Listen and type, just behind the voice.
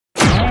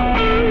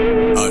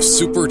A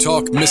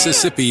SuperTalk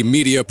Mississippi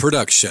media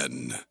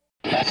production.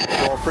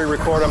 I'll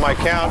pre-record on my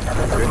count.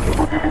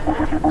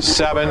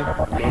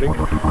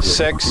 7,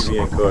 6,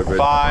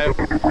 5,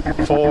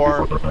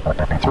 4,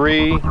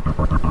 3,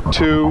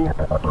 2.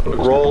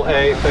 Roll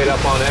A, fade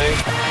up on A.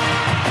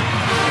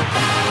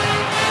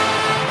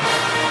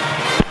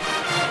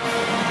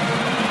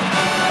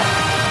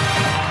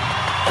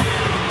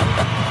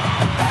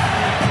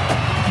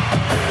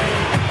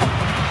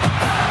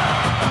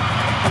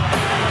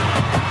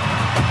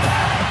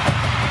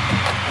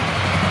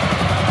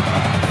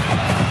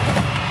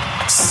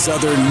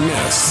 Southern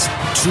Miss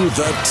to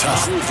the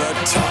top.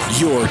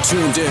 You're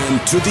tuned in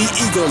to the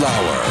Eagle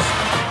Hour.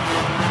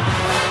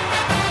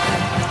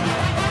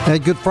 Hey,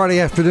 good Friday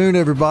afternoon,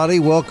 everybody.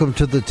 Welcome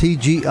to the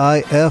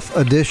TGIF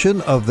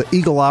edition of the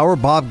Eagle Hour.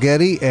 Bob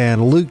Getty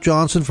and Luke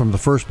Johnson from the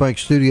First Bank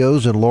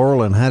Studios in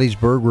Laurel and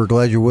Hattiesburg. We're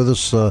glad you're with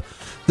us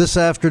this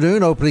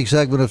afternoon. Opening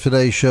segment of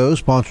today's show,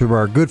 sponsored by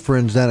our good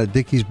friends down at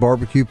Dickey's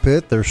Barbecue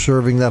Pit. They're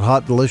serving that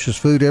hot, delicious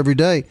food every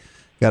day.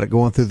 Got it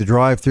going through the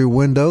drive-through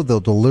window. They'll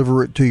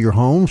deliver it to your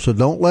home, so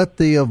don't let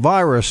the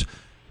virus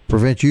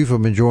prevent you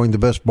from enjoying the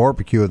best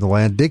barbecue in the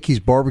land. Dickey's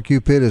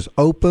Barbecue Pit is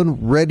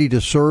open, ready to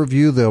serve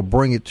you. They'll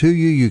bring it to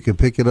you. You can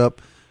pick it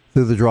up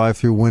through the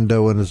drive-through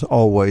window, and as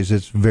always,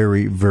 it's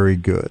very, very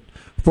good.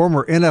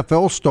 Former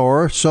NFL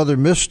star,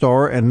 Southern Miss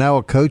star, and now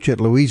a coach at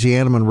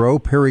Louisiana Monroe,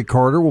 Perry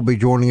Carter, will be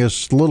joining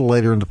us a little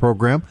later in the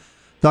program.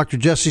 Dr.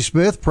 Jesse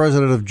Smith,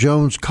 president of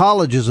Jones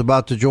College, is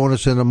about to join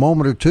us in a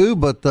moment or two,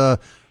 but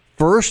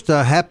first,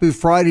 happy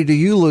Friday to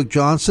you, Luke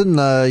Johnson.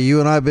 You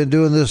and I have been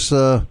doing this,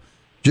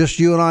 just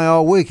you and I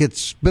all week.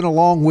 It's been a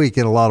long week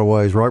in a lot of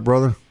ways, right,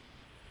 brother?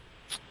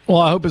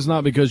 Well, I hope it's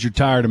not because you're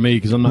tired of me,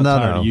 because I'm not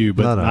tired of you.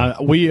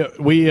 But we've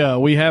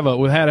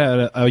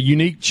had a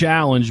unique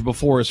challenge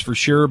before us for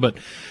sure. But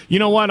you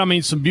know what? I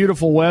mean, some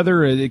beautiful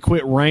weather. It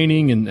quit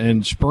raining,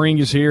 and spring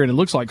is here, and it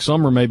looks like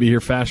summer may be here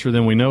faster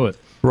than we know it.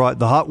 Right.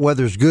 The hot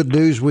weather's good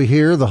news, we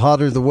hear. The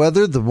hotter the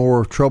weather, the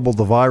more trouble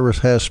the virus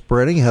has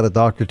spreading. Had a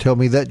doctor tell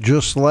me that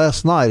just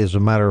last night, as a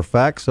matter of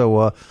fact.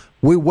 So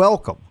we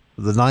welcome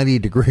the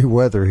 90-degree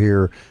weather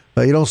here.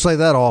 You don't say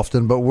that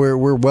often, but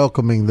we're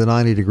welcoming the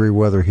 90-degree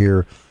weather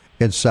here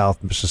in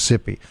South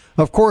Mississippi.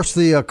 Of course,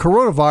 the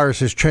coronavirus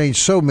has changed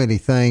so many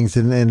things,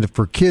 and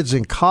for kids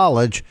in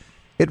college,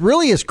 it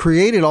really has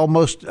created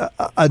almost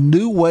a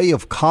new way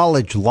of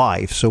college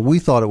life. So we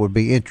thought it would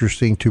be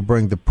interesting to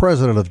bring the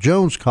president of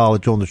Jones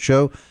College on the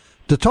show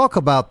to talk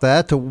about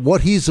that, to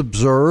what he's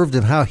observed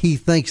and how he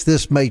thinks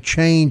this may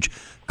change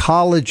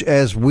college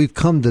as we've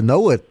come to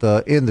know it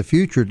in the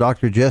future.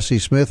 Dr. Jesse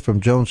Smith from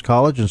Jones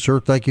College. And,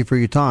 sir, thank you for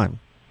your time.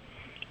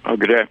 Oh,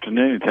 good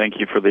afternoon. Thank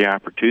you for the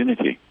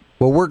opportunity.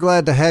 Well, we're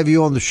glad to have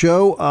you on the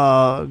show.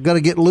 Got to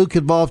get Luke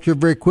involved here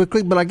very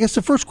quickly, but I guess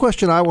the first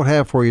question I would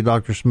have for you,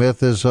 Dr.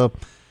 Smith, is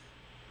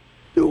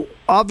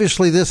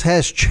obviously this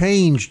has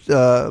changed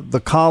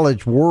the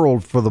college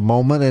world for the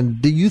moment, and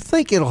do you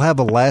think it'll have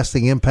a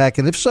lasting impact?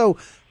 And if so,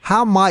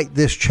 how might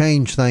this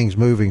change things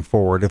moving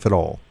forward, if at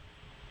all?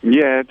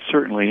 Yeah, it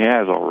certainly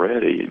has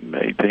already. It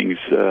made things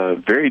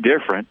very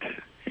different,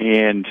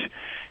 and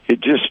it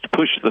just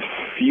pushed the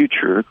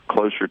future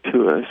closer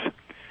to us.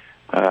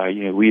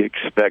 We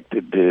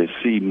expected to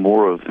see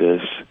more of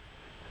this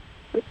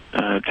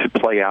to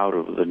play out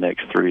over the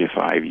next 3 to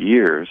 5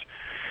 years.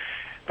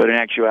 But in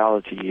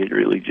actuality, it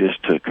really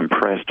just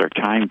compressed our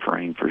time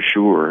frame for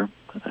sure.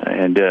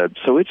 And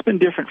so it's been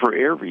different for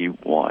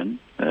everyone,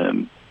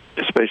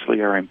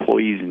 especially our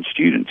employees and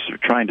students are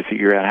trying to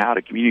figure out how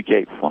to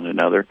communicate with one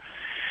another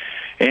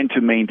and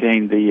to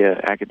maintain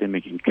the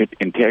academic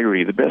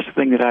integrity. The best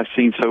thing that I've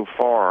seen so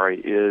far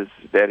is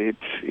that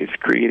it's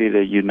created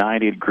a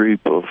united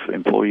group of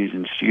employees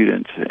and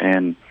students,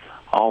 and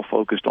all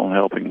focused on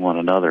helping one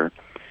another.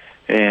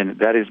 And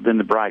that has been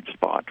the bright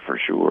spot for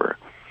sure.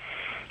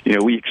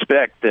 We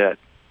expect that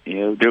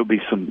there'll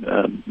be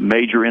some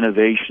major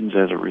innovations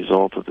as a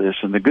result of this.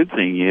 And the good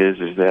thing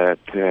is that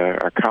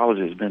our college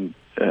has been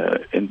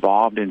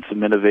involved in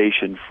some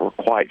innovation for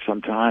quite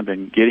some time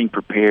and getting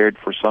prepared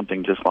for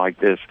something just like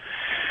this.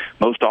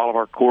 Most all of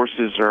our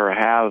courses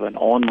have an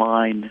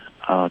online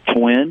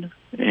twin,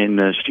 and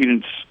the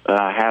students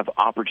have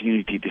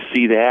opportunity to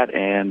see that,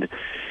 and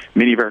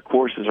many of our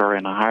courses are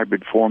in a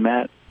hybrid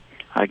format.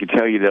 I can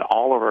tell you that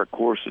all of our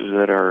courses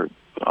that are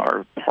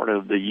part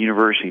of the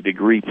university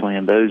degree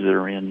plan, those that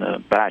are in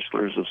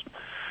bachelors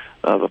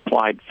of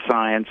applied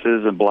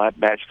sciences and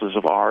bachelors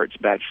of arts,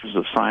 bachelors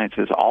of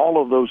sciences,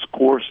 all of those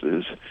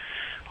courses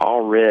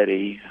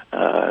already,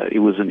 it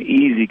was an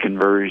easy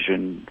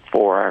conversion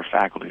for our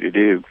faculty to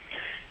do.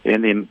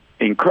 And the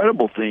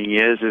incredible thing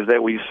is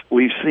that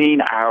we've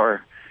seen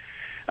our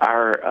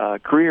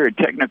career and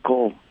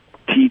technical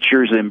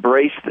teachers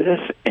embrace this,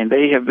 and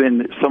they have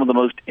been some of the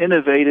most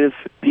innovative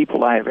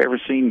people I have ever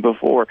seen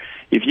before,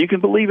 if you can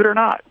believe it or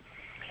not.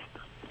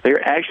 they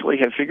actually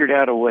have figured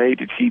out a way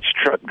to teach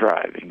truck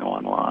driving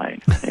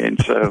online, and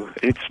so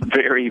it's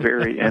very,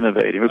 very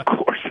innovative. Of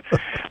course,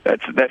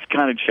 that's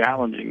kind of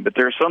challenging, but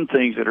there are some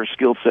things that are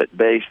skill set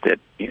based that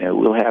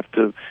we'll have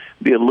to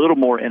be a little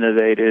more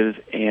innovative,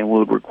 and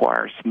will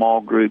require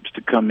small groups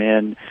to come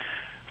in,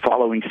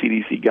 following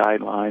CDC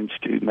guidelines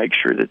to make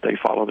sure that they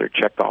follow their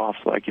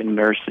checkoffs, like in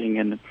nursing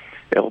and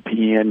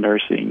LPN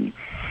nursing,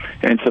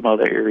 and some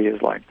other areas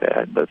like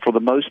that. But for the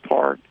most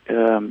part,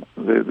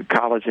 the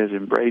college has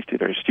embraced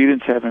it. Our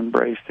students have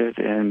embraced it,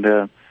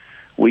 and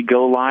we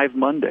go live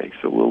Monday,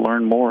 so we'll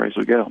learn more as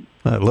we go.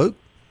 Luke?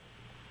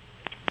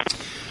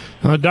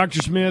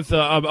 Dr. Smith,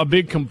 a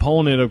big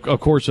component, of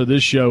course, of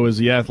this show is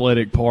the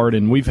athletic part,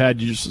 and we've had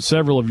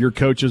several of your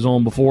coaches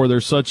on before.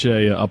 There's such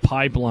a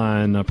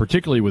pipeline,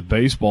 particularly with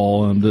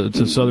baseball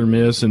to Southern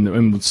Miss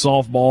and with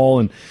softball,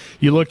 and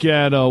you look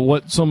at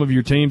what some of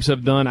your teams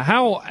have done.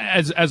 How,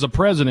 as a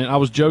president, I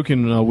was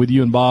joking with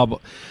you and Bob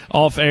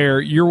off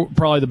air, you're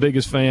probably the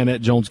biggest fan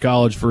at Jones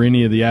College for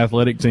any of the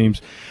athletic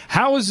teams.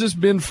 How has this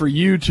been for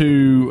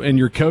you and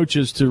your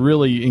coaches to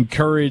really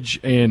encourage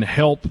and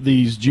help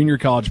these junior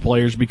college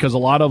players, because a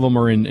lot of them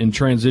are in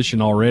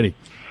transition already?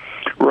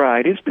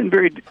 Right. It's been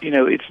very,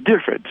 it's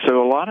different.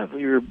 So a lot of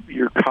your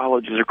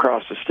colleges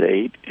across the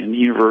state and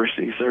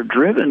universities are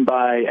driven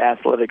by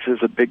athletics as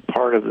a big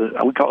part of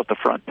we call it the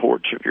front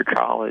porch of your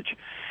college.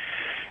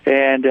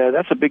 And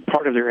that's a big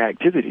part of their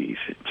activities.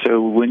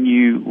 So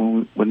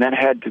when that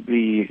had to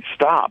be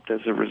stopped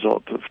as a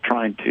result of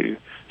trying to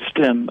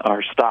stem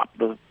or stop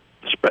the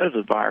spread of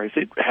the virus,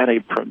 it had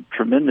a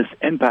tremendous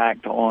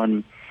impact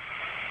on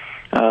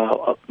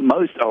all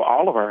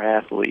of our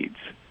athletes.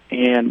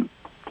 And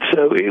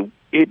so it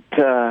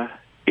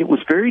was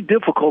very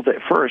difficult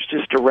at first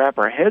just to wrap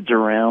our heads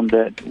around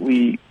that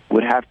we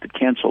would have to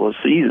cancel a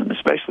season,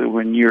 especially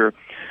when you're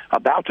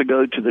about to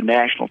go to the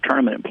national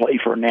tournament and play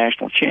for a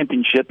national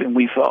championship, and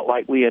we felt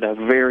like we had a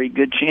very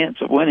good chance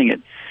of winning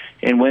it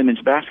in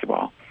women's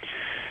basketball.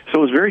 So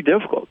it was very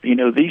difficult.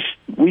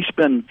 We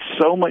spend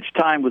so much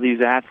time with these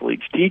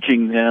athletes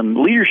teaching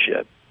them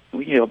leadership.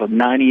 We have a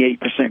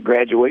 98%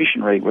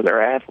 graduation rate with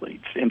our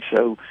athletes, and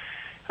so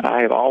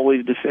I have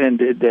always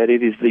defended that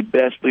it is the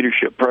best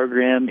leadership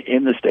program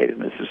in the state of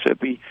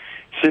Mississippi,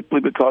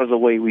 simply because of the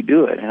way we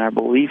do it and our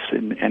beliefs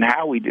and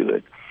how we do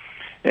it.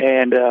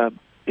 And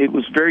it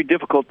was very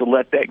difficult to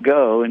let that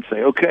go and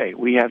say, okay,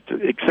 we have to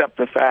accept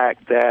the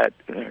fact that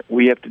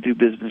we have to do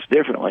business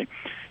differently.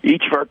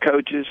 Each of our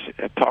coaches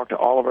have talked to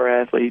all of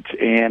our athletes,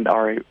 and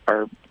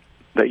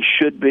they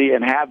should be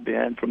and have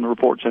been, from the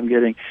reports I'm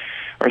getting,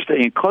 are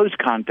staying in close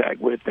contact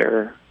with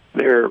their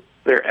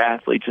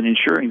athletes and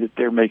ensuring that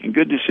they're making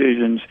good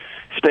decisions,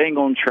 staying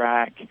on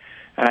track.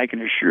 And I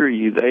can assure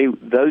you,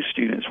 those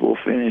students will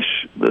finish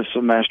the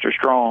semester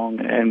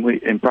strong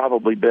and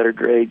probably better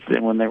grades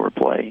than when they were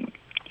playing.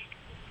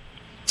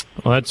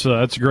 Well,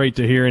 that's great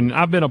to hear, and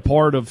I've been a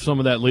part of some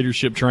of that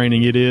leadership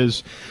training. It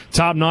is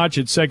top notch;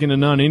 it's second to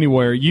none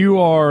anywhere. You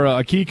are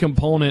a key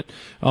component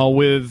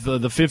with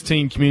the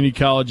 15 community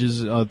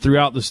colleges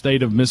throughout the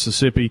state of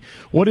Mississippi.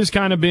 What has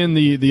kind of been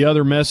the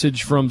other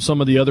message from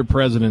some of the other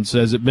presidents?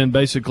 Has it been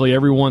basically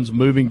everyone's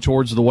moving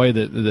towards the way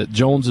that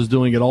Jones is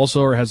doing it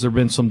also, or has there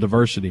been some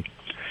diversity?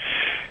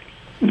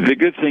 The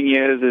good thing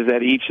is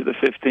that each of the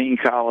 15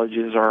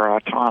 colleges are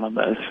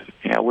autonomous.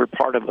 We're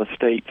part of a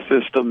state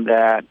system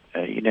that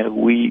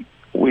we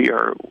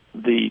are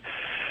the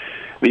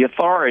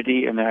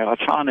authority and the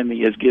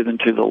autonomy is given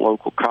to the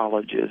local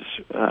colleges.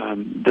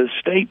 The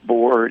state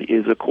board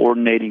is a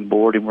coordinating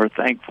board, and we're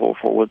thankful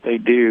for what they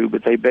do.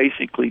 But they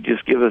basically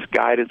just give us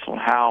guidance on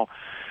how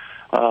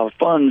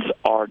funds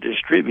are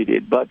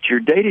distributed. But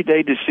your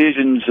day-to-day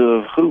decisions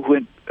of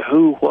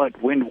who,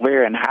 what, when,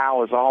 where, and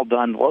how is all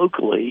done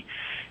locally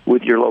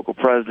with your local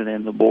president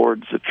and the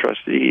boards of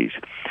trustees.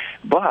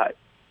 But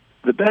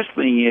the best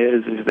thing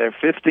is there are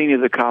 15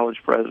 of the college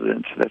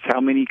presidents. That's how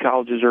many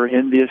colleges are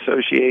in the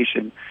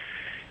association.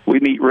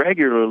 We meet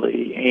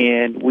regularly,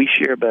 and we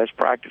share best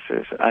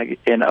practices.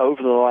 And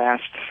over the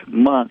last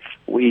month,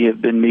 we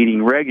have been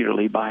meeting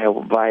regularly via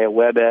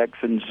WebEx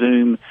and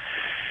Zoom,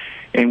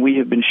 and we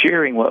have been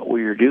sharing what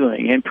we are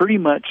doing. And pretty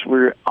much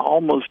we're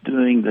almost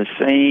doing the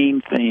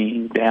same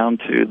thing down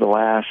to the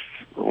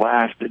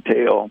last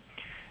detail.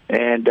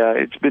 And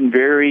it's been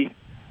very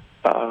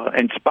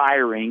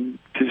inspiring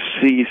to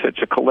see such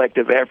a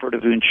collective effort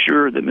to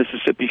ensure that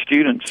Mississippi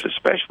students,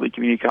 especially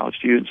community college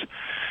students,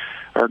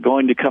 are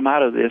going to come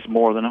out of this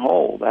more than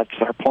whole. That's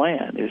our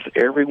plan, is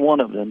every one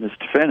of them is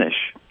to finish.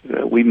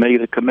 We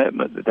made a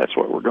commitment that that's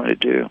what we're going to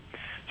do.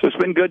 So it's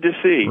been good to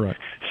see. Right.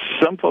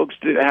 Some folks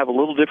do have a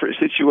little different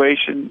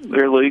situation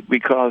there, Luke,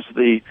 because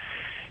they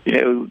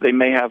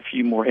may have a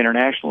few more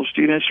international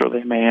students, or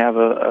they may have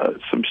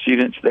some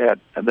students that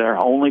their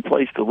only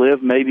place to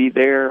live may be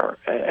there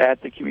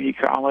at the community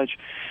college,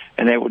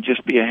 and there will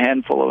just be a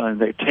handful of them,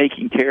 and they're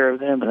taking care of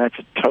them, and that's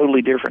a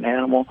totally different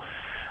animal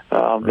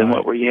than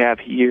what we have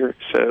here.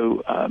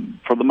 So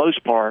for the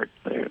most part,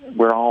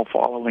 we're all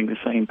following the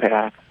same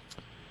path.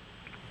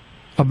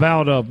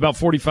 About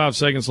 45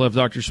 seconds left,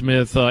 Dr.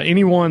 Smith.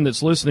 Anyone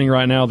that's listening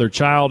right now, their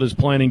child is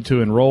planning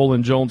to enroll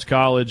in Jones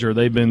College, or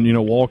they've been,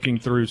 walking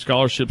through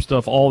scholarship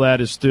stuff. All that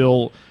is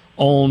still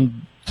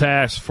on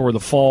task for the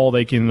fall.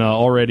 They can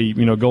already,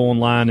 go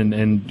online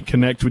and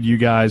connect with you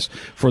guys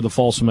for the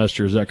fall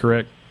semester. Is that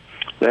correct?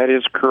 That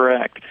is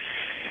correct.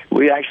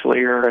 We actually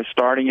are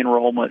starting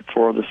enrollment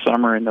for the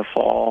summer and the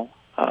fall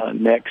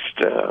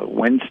next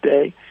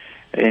Wednesday.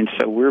 And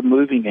so we're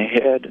moving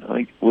ahead.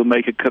 We'll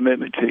make a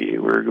commitment to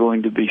you. We're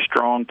going to be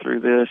strong through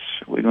this.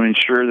 We're going to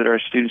ensure that our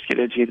students get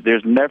educated.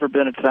 There's never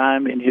been a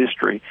time in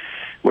history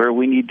where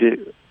we need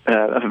to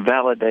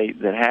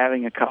validate that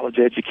having a college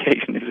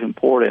education is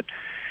important.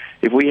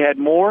 If we had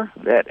more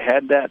that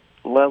had that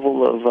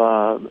level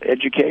of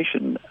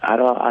education,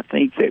 I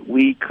think that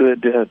we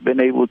could have been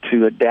able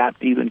to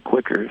adapt even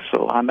quicker.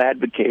 So I'm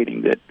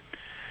advocating that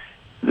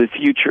the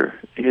future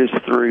is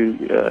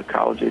through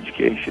college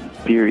education,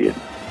 period.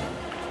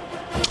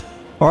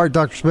 All right,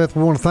 Dr. Smith,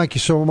 we want to thank you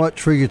so much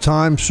for your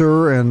time,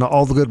 sir, and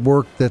all the good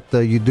work that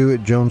you do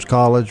at Jones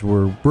College.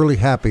 We're really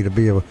happy to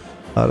be an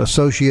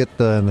associate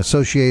and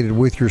associated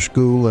with your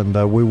school,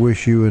 and we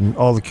wish you and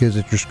all the kids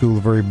at your school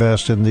the very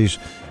best in these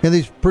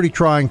pretty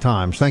trying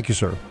times. Thank you,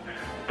 sir.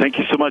 Thank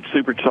you so much,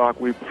 Super Talk.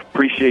 We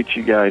appreciate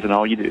you guys and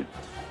all you do.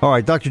 All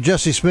right, Dr.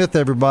 Jesse Smith,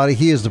 everybody.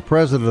 He is the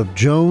president of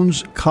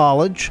Jones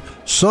College.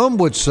 Some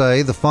would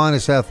say the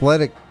finest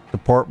athletic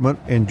department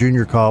in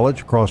junior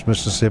college across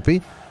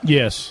Mississippi.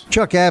 Yes.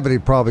 Chuck Abbott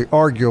would probably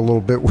argue a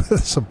little bit with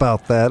us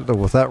about that,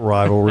 with that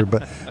rivalry,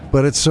 but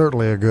it's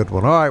certainly a good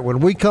one. All right,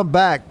 when we come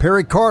back,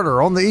 Perry Carter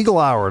on the Eagle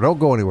Hour. Don't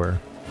go anywhere.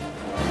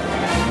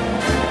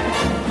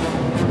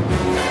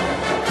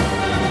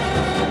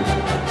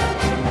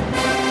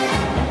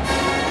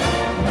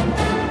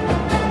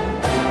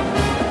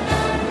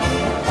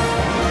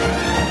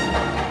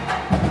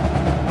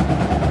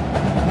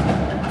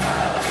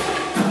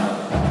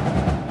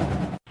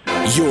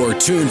 You're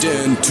tuned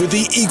in to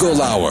the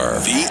Eagle Hour.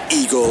 The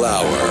Eagle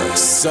Hour.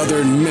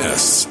 Southern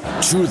Miss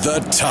to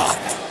the top.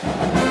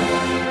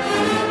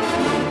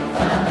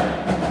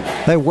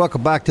 Hey,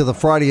 welcome back to the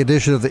Friday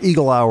edition of the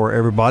Eagle Hour,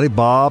 everybody.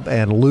 Bob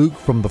and Luke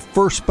from the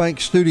First Bank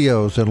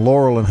Studios in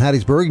Laurel and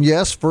Hattiesburg. And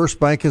yes, First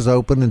Bank is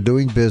open and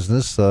doing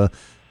business,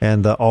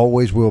 and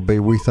always will be.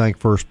 We thank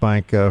First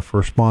Bank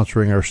for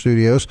sponsoring our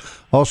studios.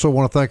 Also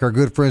want to thank our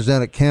good friends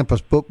down at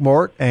Campus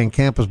Bookmart and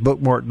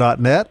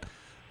campusbookmart.net.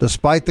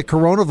 Despite the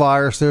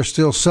coronavirus, they're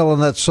still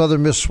selling that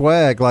Southern Miss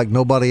swag like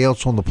nobody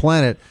else on the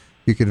planet.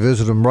 You can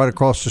visit them right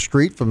across the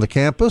street from the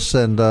campus,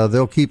 and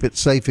they'll keep it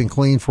safe and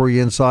clean for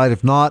you inside.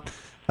 If not,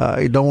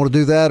 you don't want to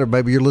do that, or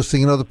maybe you're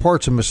listening in other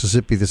parts of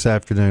Mississippi this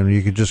afternoon,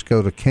 you can just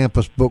go to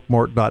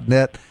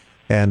campusbookmart.net,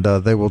 and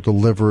they will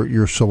deliver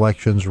your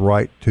selections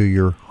right to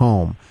your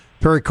home.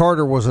 Perry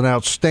Carter was an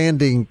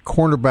outstanding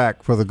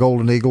cornerback for the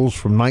Golden Eagles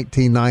from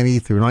 1990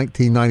 through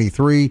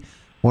 1993.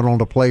 Went on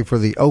to play for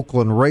the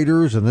Oakland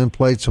Raiders and then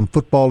played some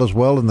football as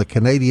well in the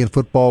Canadian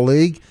Football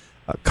League.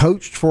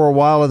 Coached for a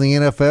while in the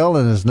NFL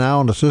and is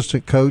now an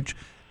assistant coach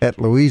at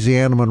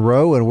Louisiana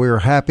Monroe. And we are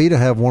happy to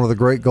have one of the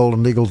great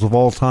Golden Eagles of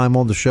all time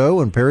on the show.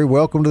 And Perry,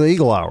 welcome to the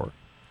Eagle Hour.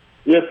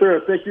 Yes,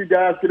 sir. Thank you,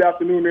 guys. Good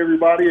afternoon,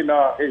 everybody. And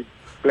hey,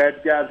 glad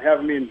you guys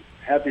have me and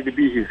happy to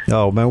be here.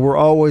 Oh, man, we're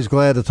always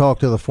glad to talk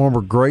to the former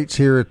greats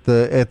here at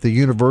the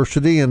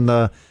university.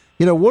 And,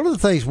 one of the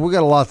things, we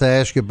got a lot to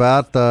ask you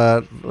about.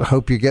 I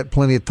hope you get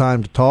plenty of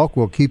time to talk.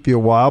 We'll keep you a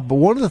while. But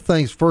one of the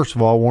things, first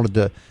of all, I wanted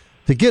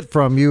to get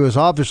from you is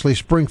obviously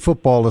spring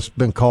football has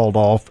been called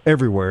off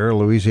everywhere,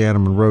 Louisiana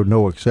Monroe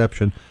no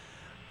exception.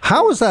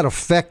 How is that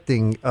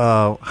affecting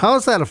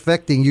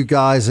you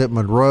guys at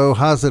Monroe?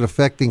 How is it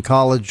affecting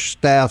college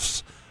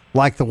staffs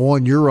like the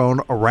one you're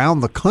on around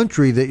the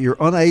country, that you're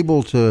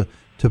unable to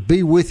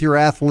be with your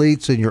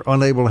athletes and you're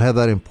unable to have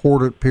that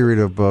important period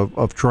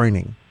of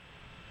training?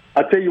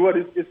 I tell you what,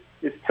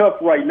 it's tough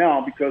right now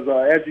because,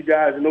 as you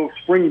guys know,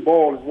 spring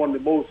ball is one of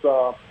the most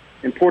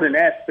important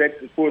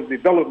aspects as far as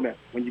development.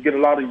 When you get a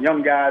lot of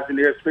young guys in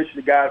there, especially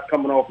the guys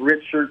coming off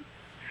redshirt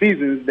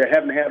seasons that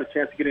haven't had a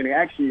chance to get any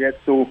action yet,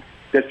 so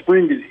that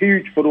spring is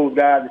huge for those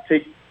guys to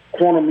take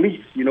quantum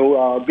leaps.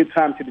 A good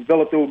time to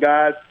develop those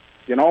guys,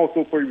 and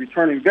also for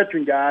returning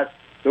veteran guys,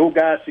 those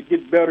guys should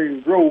get better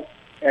and grow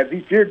as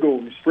each year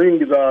goes. The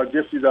spring is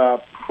just as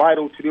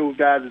vital to those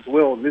guys as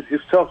well.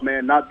 It's tough,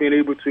 man, not being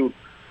able to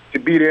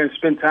be there and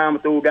spend time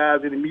with those guys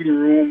in the meeting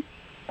room,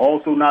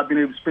 also not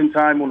being able to spend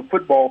time on the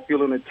football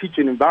field in a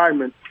teaching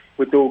environment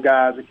with those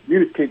guys and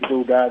communicate with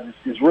those guys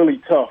is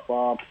really tough.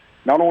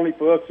 Not only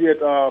for us here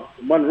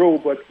at Monroe,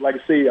 but like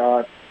I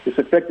say, it's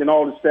affecting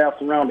all the staffs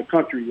around the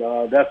country.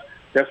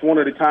 That's one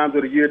of the times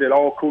of the year that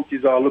all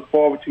coaches look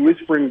forward to is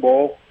spring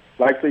ball.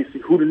 Like I say, see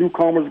who the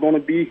newcomers are going to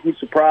be, who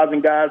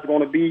surprising guys are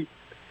going to be,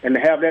 and to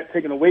have that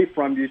taken away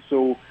from you.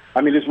 So,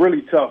 it's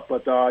really tough.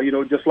 But,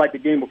 just like the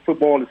game of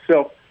football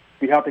itself,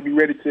 we have to be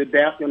ready to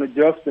adapt and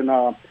adjust, and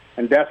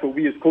that's what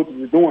we as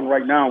coaches are doing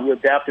right now. We're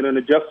adapting and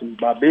adjusting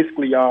by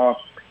basically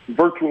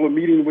virtual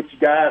meeting with you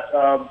guys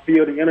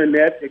via the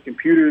internet and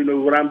computer.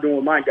 What I'm doing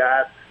with my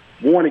guys,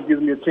 one, it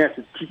gives me a chance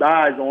to keep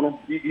eyes on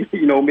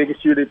them, making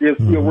sure that they're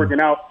still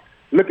working out,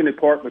 looking the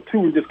part. But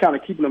two, just kind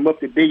of keeping them up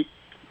to date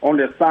on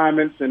their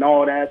assignments and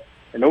all that.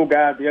 And those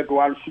guys, they'll go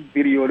out and shoot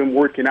video of them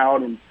working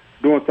out and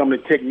doing some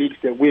of the techniques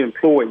that we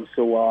employ.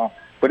 So,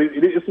 but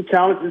it's a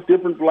challenge. It's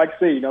different. Like I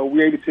say,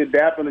 we're able to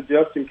adapt and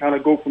adjust and kind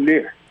of go from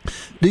there.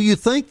 Do you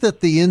think that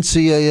the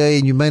NCAA,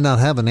 and you may not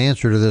have an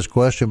answer to this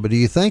question, but do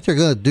you think they're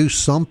going to do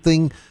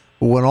something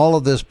when all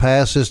of this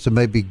passes to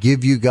maybe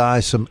give you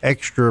guys some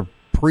extra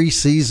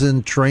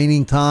preseason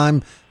training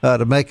time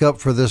to make up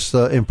for this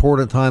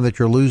important time that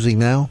you're losing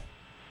now?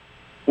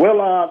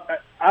 Well,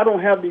 I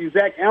don't have the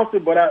exact answer,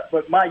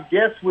 but my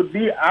guess would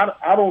be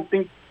I don't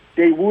think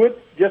they would,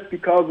 just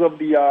because of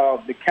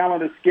the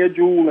calendar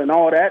schedule and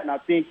all that. And I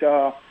think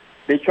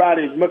they try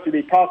to, as much as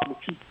they possibly,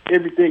 keep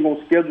everything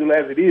on schedule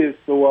as it is.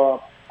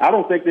 So I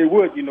don't think they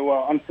would.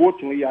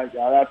 Unfortunately,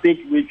 I think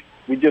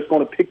we're just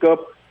going to pick up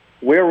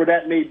wherever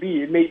that may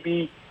be. It may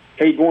be,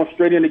 hey, going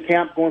straight into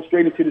camp, going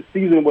straight into the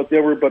season,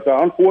 whatever. But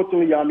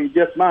unfortunately,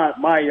 just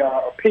my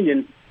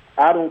opinion,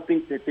 I don't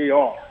think that they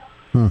are.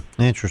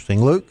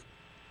 Interesting. Luke?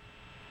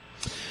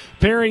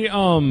 Perry,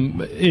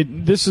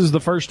 this is the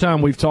first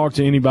time we've talked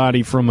to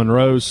anybody from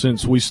Monroe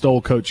since we stole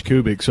Coach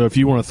Kubik. So if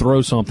you want to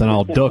throw something,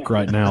 I'll duck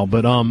right now.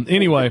 But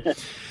anyway,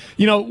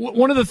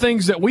 one of the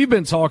things that we've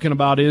been talking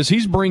about is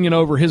he's bringing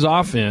over his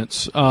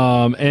offense,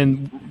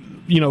 and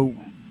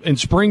in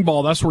spring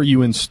ball, that's where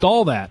you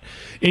install that.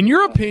 In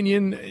your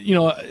opinion,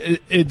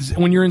 it's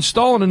when you're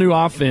installing a new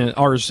offense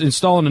or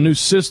installing a new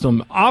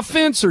system,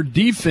 offense or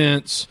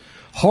defense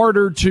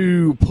harder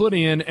to put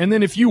in? And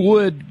then if you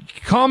would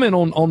comment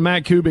on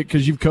Matt Kubik,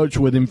 because you've coached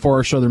with him, for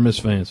our Southern Miss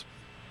fans.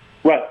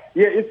 Right.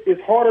 Yeah,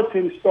 it's harder to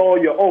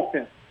install your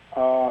offense.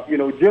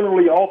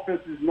 Generally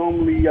offenses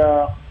normally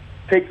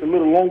takes a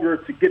little longer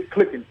to get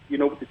clicking,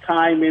 with the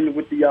timing,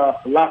 with the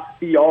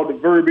philosophy, all the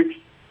verbiage,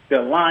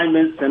 the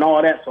alignments and all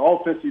that. So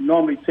offenses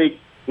normally take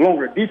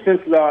longer.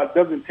 Defense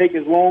doesn't take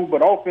as long,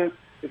 but offense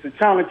is a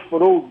challenge for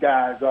those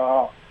guys.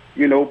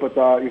 But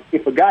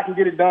if a guy can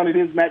get it done, it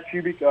is Matt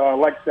Kubik.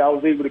 Like I said, I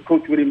was able to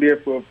coach with him there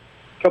for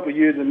a couple of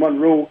years in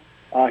Monroe.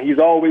 He's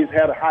always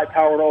had a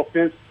high-powered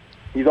offense.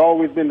 He's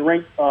always been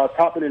ranked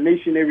top of the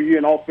nation every year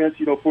in offense,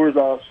 for his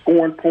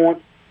scoring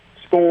points,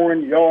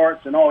 scoring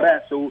yards, and all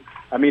that. So,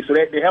 so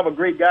they have a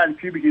great guy in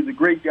Kubik. He's a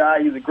great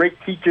guy. He's a great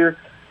teacher.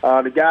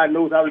 The guy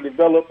knows how to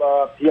develop.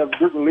 He has a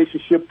good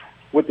relationship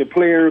with the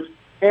players,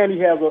 and he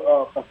has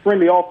a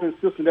friendly offense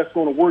system that's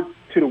going to work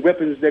to the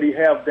weapons that he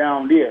has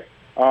down there.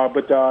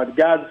 But the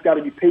guys just got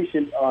to be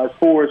patient as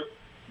far as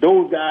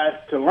those guys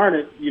to learn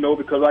it,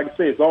 because like I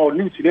say, it's all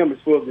new to them as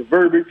far as the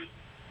verbiage,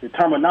 the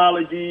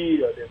terminology,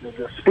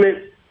 the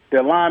split,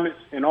 the alignments,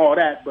 and all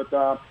that. But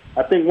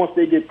I think once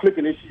they get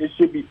clicking, it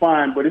should be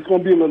fine. But it's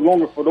going to be a little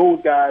longer for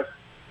those guys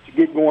to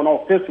get going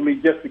offensively,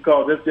 just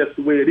because that's just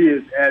the way it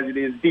is, as it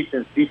is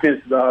defense.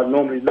 Defense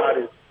normally not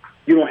as,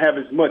 you don't have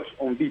as much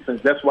on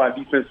defense. That's why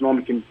defense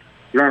normally can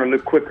learn a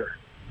little quicker.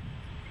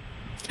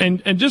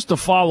 And just to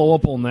follow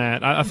up on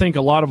that, I think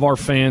a lot of our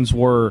fans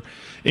were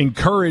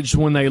encouraged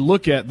when they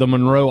look at the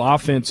Monroe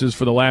offenses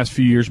for the last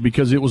few years,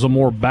 because it was a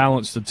more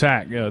balanced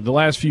attack. The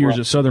last few years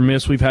at Southern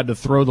Miss, we've had to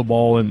throw the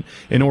ball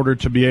in order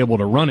to be able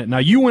to run it. Now,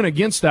 you went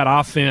against that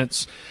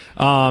offense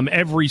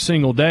every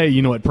single day,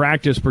 at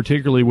practice,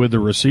 particularly with the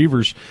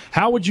receivers.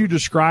 How would you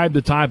describe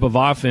the type of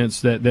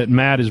offense that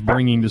Matt is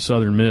bringing to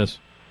Southern Miss?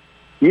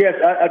 Yes,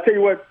 I tell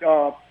you what,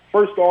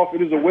 first off,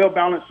 it is a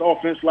well-balanced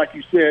offense, like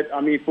you said.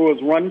 For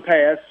its run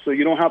pass, so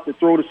you don't have to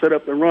throw to set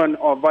up and run,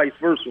 or vice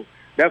versa.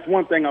 That's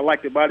one thing I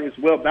liked about it. It's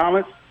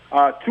well-balanced.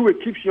 Two,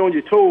 it keeps you on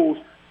your toes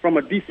from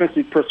a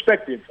defensive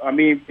perspective.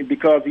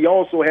 Because he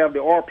also have the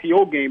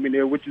RPO game in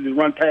there, which is a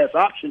run-pass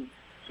option.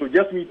 So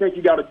just when you think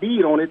you got a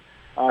bead on it,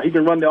 he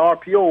can run the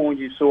RPO on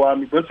you. So,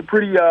 it's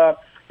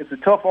it's a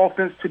tough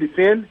offense to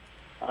defend.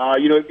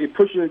 It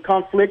puts you in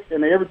conflict,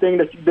 and everything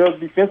that he does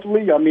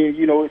defensively,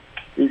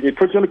 it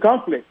puts you in a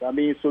conflict.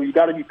 So you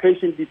got to be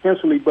patient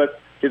defensively. But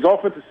his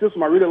offensive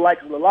system, I really like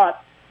it a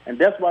lot. And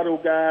that's why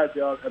those guys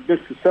have been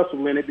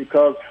successful in it,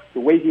 because the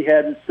way he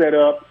has it set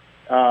up,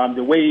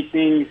 the way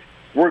things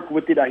work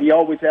with it, he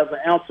always has an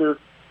answer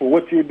for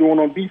what you're doing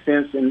on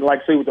defense. And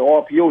like I say, with the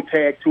RPO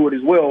tag to it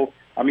as well,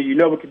 you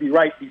never could be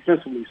right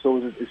defensively. So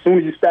as soon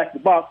as you stack the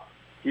box,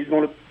 he's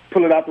going to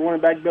pull it out the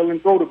running back belly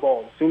and throw the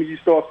ball. As soon as you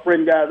start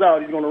spreading guys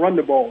out, he's going to run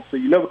the ball. So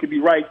you never could be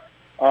right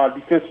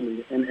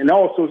defensively. And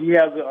also he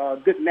has a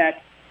good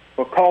knack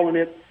for calling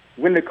it,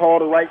 when to call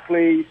the right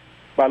plays,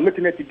 by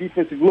looking at the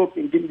defensive look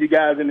and getting you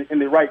guys in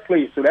the right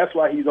place. So that's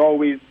why he's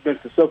always been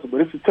successful.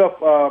 But it's a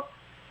tough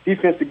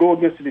defense to go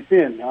against to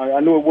defend. I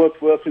know it was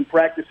for us in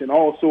practice and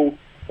also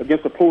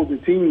against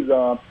opposing teams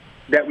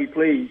that we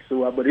played.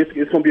 So, but it's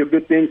going to be a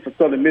good thing for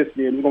Southern Miss.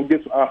 There, we're going to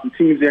get some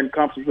teams there in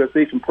Conference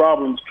USA some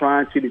problems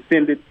trying to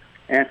defend it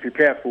and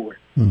prepare for it.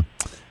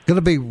 Going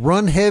to be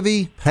run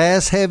heavy,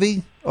 pass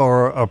heavy,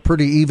 or a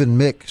pretty even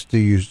mix? Do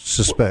you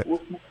suspect?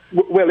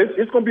 Well,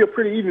 it's going to be a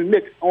pretty even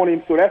mix on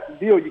him, so that's the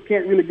deal. You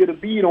can't really get a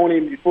bead on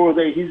him before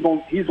he's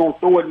going to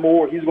throw it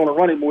more, he's going to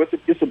run it more.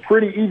 It's a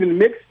pretty even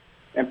mix,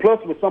 And plus,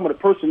 with some of the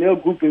personnel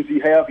groupings he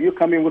have, he'll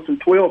come in with some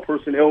 12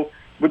 personnel,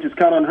 which is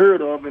kind of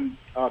unheard of in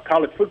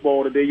college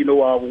football today. You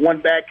know, one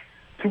back,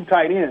 2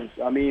 tight ends.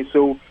 I mean,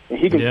 so and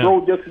he can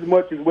throw just as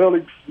much as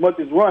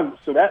run.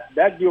 So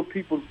that gives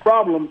people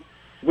problems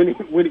when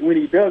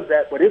he does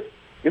that. But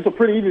it's a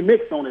pretty even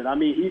mix on it. I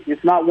mean,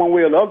 it's not one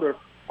way or the other.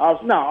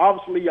 Now,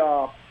 obviously,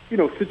 you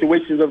know,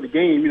 situations of the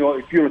game. You know,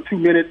 if you're in a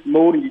 2-minute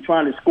mode and you're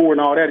trying to score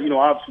and all that, you know,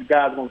 obviously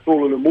guys are going to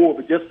throw a little more.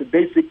 But just the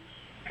basic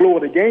flow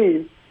of the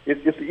game,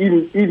 it's just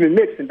an even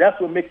mix, and that's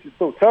what makes it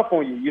so tough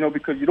on you. You know,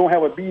 because you don't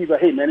have a beat like,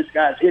 hey man, this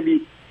guy's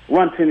heavy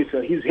run tendency,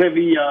 or he's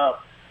heavy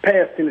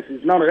pass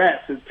tendencies. None of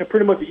that. So it's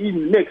pretty much an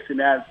even mix, and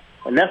that's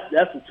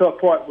the tough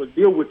part with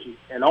deal with you,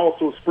 and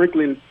also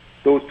sprinkling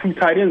those 2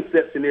 tight end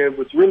sets in there,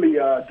 which really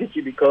get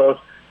you because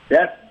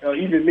that's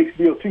even mix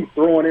deal too,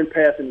 throwing and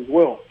passing as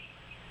well.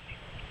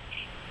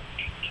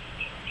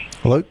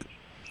 Hello?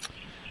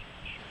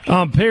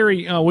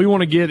 Perry, we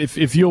want to get,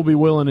 if you'll be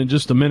willing, in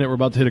just a minute, we're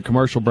about to hit a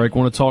commercial break. I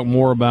want to talk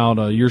more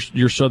about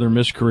your Southern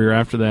Miss career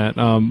after that.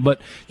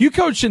 But you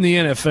coached in the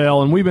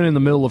NFL, and we've been in the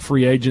middle of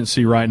free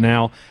agency right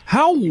now.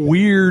 How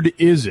weird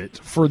is it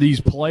for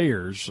these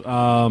players,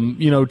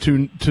 you know,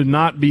 to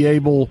not be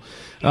able,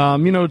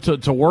 you know,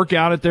 to work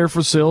out at their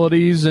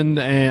facilities? And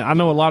I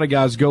know a lot of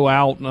guys go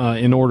out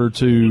in order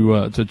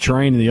to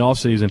train in the off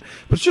season,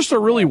 but it's just a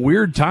really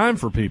weird time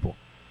for people.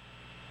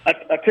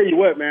 I tell you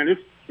what, man,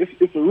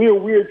 it's a real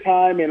weird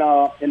time, and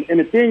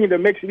the thing that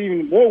makes it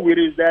even more weird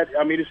is that,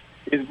 I mean,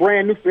 it's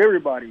brand new for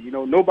everybody. You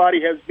know, nobody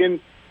has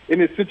been in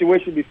this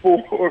situation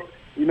before.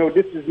 You know,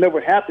 this has never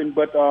happened.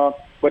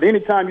 But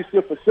anytime you see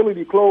a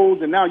facility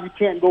closed and now you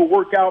can't go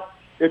work out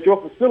at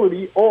your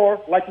facility,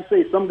 or like you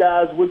say, some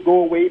guys would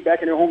go away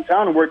back in their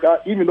hometown and work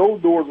out. Even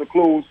those doors are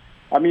closed.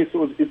 I mean,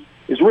 so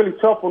it's really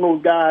tough on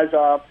those guys.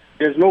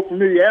 There's no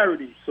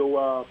familiarity.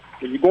 So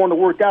when you're going to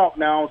work out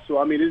now, so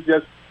I mean,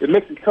 it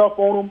makes it tough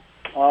on them.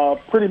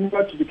 Pretty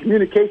much the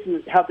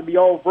communication have to be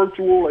all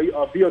virtual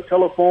or via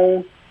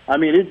telephone. I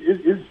mean,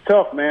 it's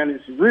tough, man.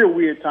 It's a real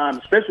weird time,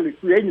 especially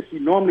free agency.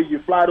 Normally you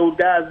fly those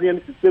guys in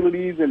the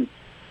facilities and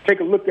take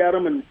a look at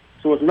them, and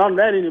so it's none of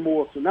that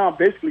anymore. So now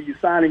basically you're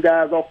signing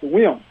guys off the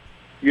whim,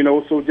 you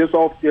know, so just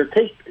off their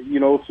tape,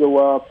 you know.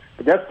 So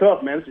but that's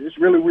tough, man. It's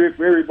really weird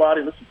for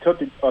everybody. It's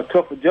a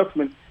tough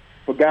adjustment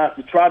for guys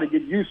to try to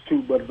get used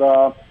to. But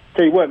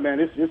tell you what,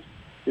 man,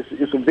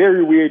 it's a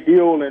very weird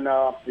deal, and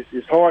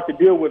it's hard to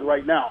deal with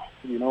right now,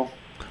 you know.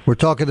 We're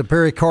talking to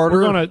Perry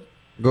Carter.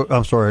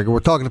 We're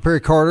talking to Perry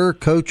Carter,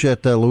 coach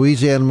at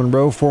Louisiana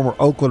Monroe, former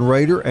Oakland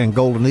Raider and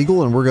Golden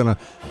Eagle, and we're going to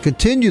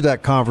continue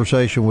that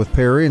conversation with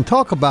Perry and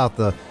talk about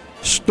the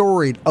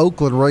storied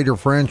Oakland Raider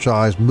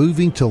franchise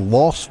moving to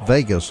Las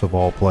Vegas, of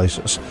all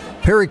places.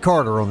 Perry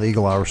Carter on the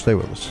Eagle Hour. Stay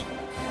with us.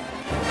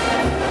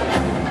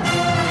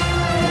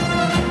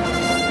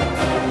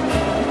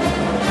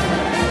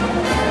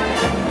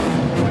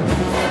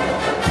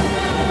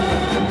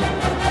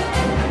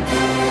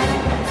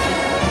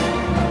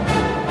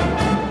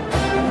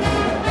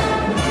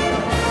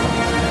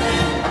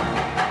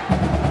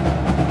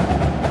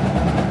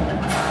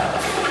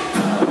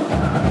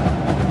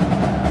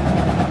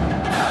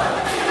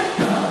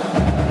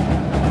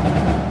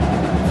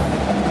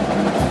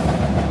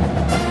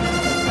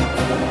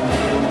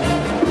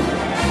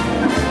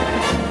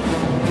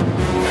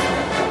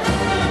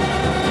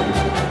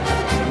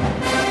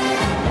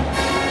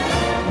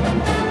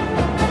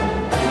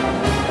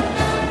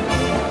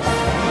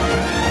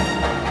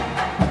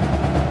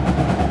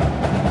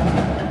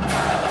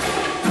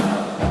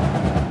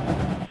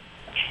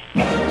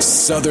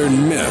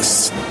 Southern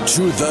Miss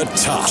to the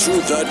top. To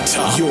the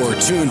top. You're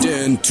tuned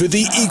in to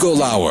the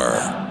Eagle Hour.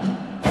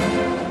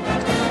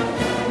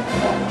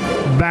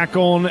 Back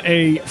on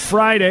a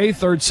Friday,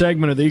 third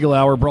segment of the Eagle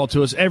Hour, brought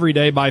to us every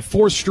day by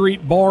 4th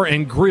Street Bar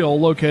and Grill,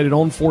 located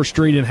on 4th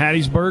Street in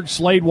Hattiesburg.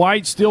 Slade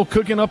White still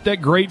cooking up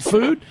that great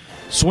food.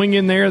 Swing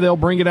in there. They'll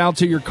bring it out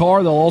to your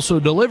car. They'll also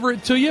deliver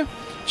it to you.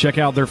 Check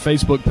out their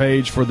Facebook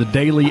page for the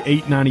daily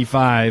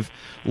 $8.95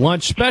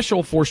 lunch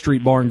special. 4th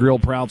Street Bar and Grill,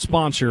 proud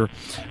sponsor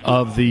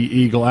of the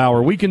Eagle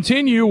Hour. We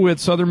continue with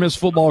Southern Miss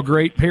football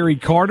great Perry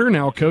Carter,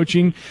 now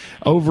coaching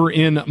over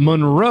in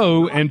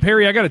Monroe. And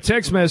Perry, I got a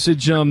text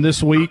message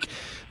this week.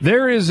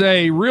 There is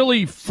a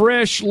really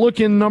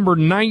fresh-looking number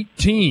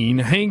 19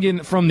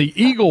 hanging from the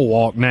Eagle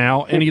Walk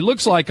now, and he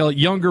looks like a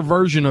younger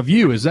version of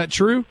you. Is that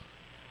true?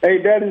 Hey,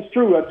 that is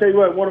true. I tell you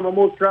what, one of my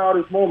most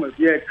proudest moments.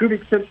 Yeah,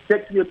 Kubik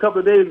texted me a couple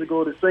of days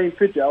ago the same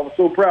picture. I was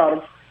so proud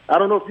of him. I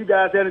don't know if you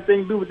guys had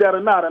anything to do with that or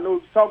not. I know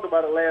we talked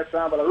about it last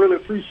time, but I really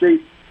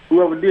appreciate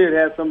whoever did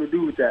had something to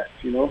do with that,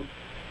 you know.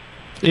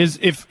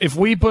 If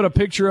we put a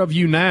picture of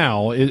you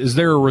now, is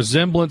there a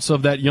resemblance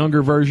of that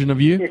younger version of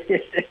you?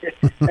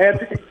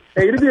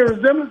 Hey, it'd be a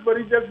resemblance, but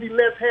it'd just be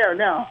less hair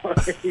now.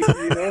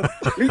 You know,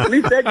 at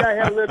least that guy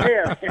had less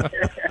hair.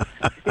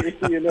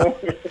 You know.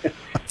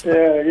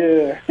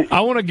 Yeah.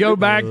 I want to go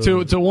back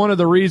to one of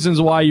the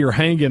reasons why you're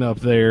hanging up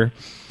there.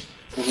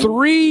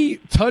 3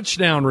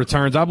 touchdown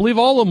returns. I believe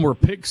all of them were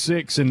pick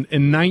six in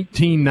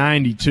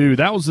 1992.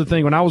 That was the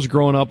thing. When I was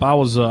growing up, I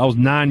was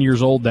 9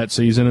 years old that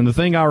season, and the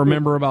thing I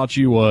remember about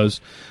you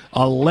was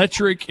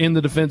electric in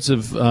the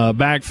defensive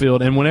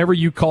backfield, and whenever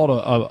you called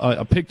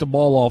a pick the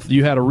ball off,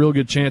 you had a real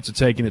good chance of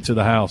taking it to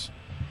the house.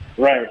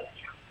 Right.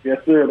 Yes,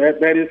 sir.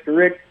 That is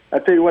correct. I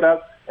tell you what, I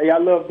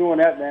love doing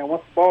that, man.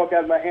 Once the ball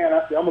got in my hand,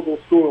 I said, I'm going to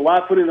go score it. Why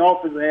put it in the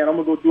offensive hand? I'm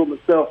going to go do it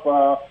myself.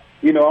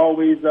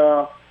 Always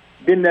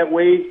been that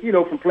way,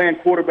 from playing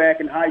quarterback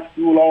in high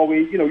school,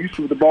 always, used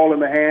to with the ball in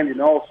the hand and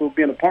also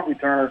being a punt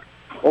returner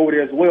over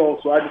there as well.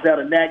 So I just had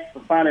a knack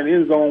for finding the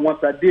end zone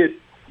once I did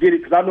get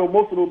it, because I know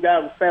most of those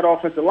guys were fat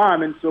offensive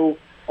linemen, so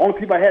only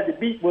people I had to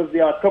beat was the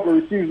couple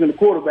of receivers and the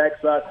quarterback,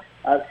 so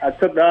I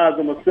took the odds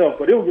on myself.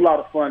 But it was a lot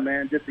of fun,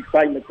 man, just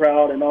exciting the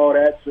crowd and all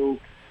that, so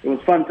it was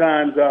fun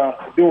times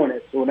doing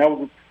it. So that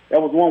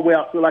was one way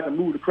I feel like I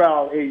moved the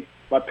crowd. Hey,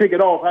 if I pick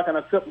it off, how can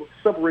I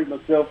separate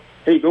myself?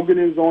 Hey, go get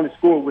in the zone and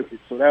score with it.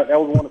 So that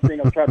was one of the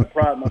things I tried to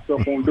pride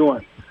myself on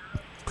doing.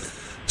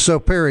 So,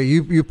 Perry,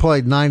 you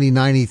played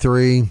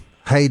 90-93,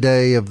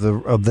 heyday of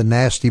the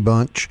nasty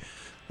bunch,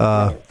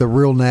 the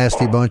real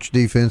nasty bunch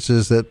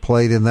defenses that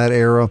played in that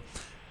era.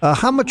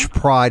 How much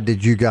pride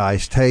did you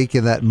guys take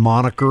in that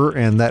moniker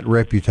and that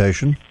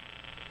reputation?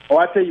 Oh,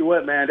 I tell you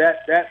what, man,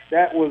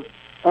 that was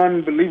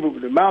unbelievable.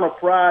 The amount of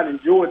pride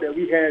and joy that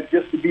we had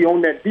just to be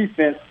on that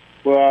defense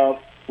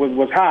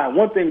was high.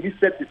 One thing, we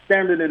set the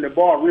standard and the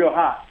bar real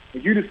high.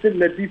 If you just sit in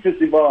that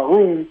defensive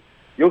room,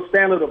 your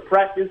standard of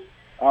practice,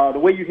 the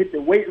way you hit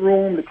the weight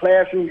room, the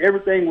classroom,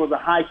 everything was a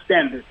high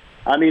standard.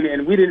 I mean,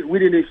 and we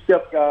didn't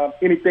accept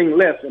anything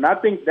less. And I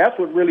think that's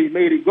what really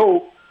made it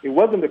go. It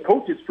wasn't the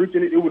coaches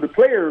preaching it; it was the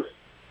players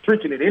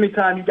preaching it.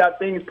 Anytime you got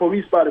things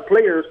policed by the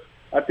players,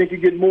 I think you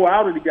get more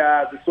out of the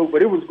guys. And so,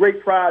 but it was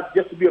great pride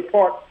just to be a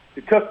part,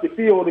 to touch the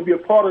field, to be a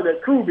part of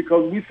that crew,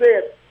 because we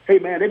said, hey,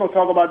 man, they're going to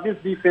talk about this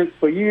defense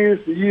for years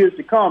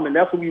to come, and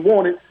that's what we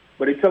wanted.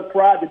 But it took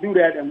pride to do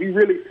that, and we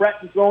really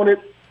practiced on it.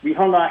 We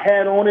hung our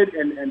hat on it,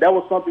 and that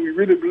was something we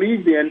really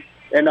believed in.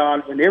 And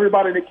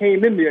everybody that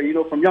came in there,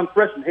 from young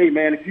freshmen, hey,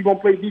 man, if you're going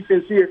to play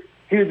defense here,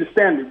 here's the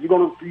standard. You're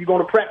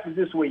going to practice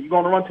this way. You're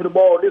going to run to the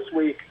ball this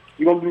way.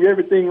 You're going to do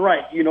everything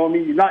right. You know what I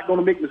mean? You're not going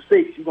to make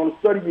mistakes. You're going to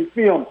study your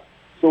film.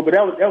 So, but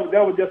that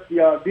was just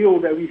the deal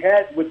that we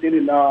had with it.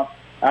 And,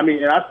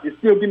 it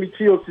still gives me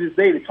chills to this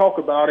day to talk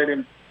about it.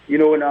 And,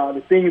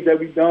 the things that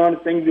we've done, the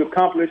things we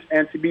accomplished,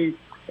 and to be,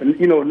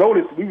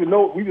 noticed. We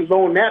was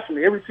known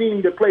nationally. Every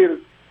team that played us,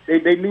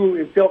 they knew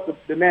and felt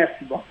the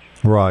nasty bunch.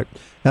 Right.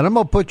 And I'm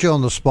going to put you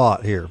on the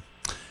spot here.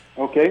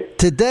 Okay.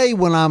 Today,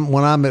 when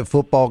I'm at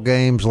football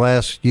games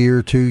last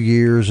year, 2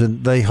 years,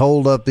 and they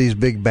hold up these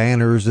big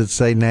banners that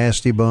say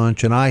 "Nasty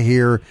Bunch," and I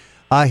hear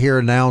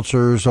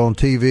announcers on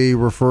TV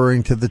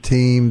referring to the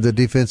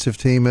defensive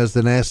team, as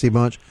the Nasty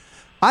Bunch,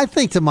 I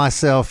think to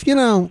myself,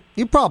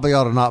 you probably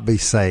ought to not be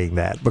saying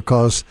that,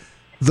 because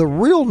the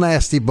real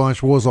Nasty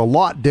Bunch was a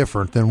lot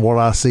different than what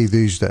I see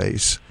these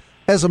days.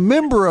 As a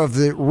member of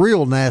the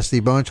real Nasty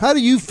Bunch, how do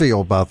you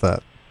feel about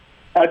that?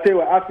 I tell you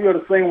what, I feel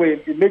the same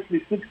way. It makes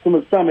me sick to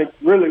my stomach,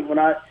 really, when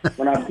I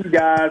see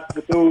guys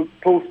with those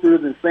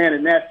posters and saying the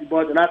Nasty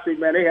Bunch, and I think,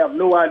 man, they have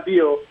no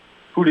idea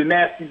who the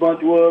Nasty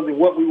Bunch was and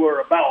what we were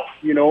about,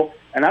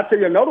 And I tell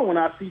you another one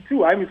I see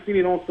too. I even seen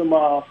it on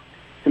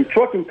some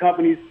trucking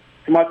companies,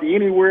 about the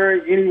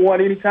anywhere,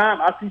 anyone,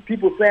 anytime. I see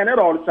people saying that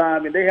all the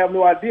time, and they have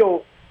no idea.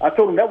 I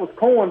told them that was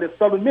Cohen, that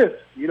Southern Miss,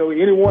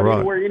 anyone, right,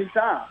 anywhere,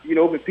 anytime,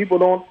 but people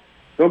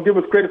don't give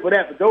us credit for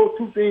that. But those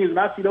two things, and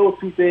I see those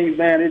two things,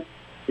 man,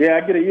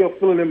 I get a ill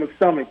feeling in my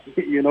stomach,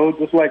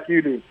 just like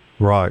you do.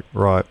 Right.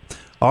 All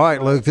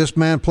right, Luke, this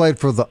man played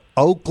for the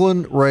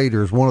Oakland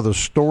Raiders, one of the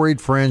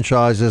storied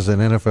franchises in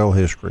NFL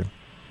history.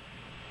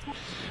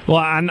 Well,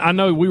 I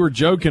know we were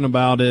joking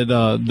about it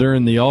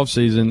during the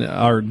offseason,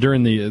 or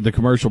during the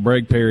commercial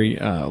break, Perry.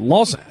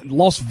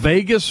 Las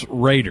Vegas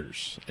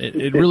Raiders.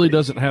 It really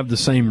doesn't have the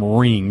same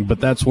ring,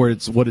 but that's what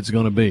it's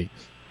going to be.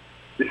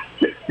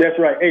 That's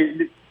right.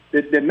 Hey,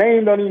 the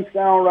name doesn't even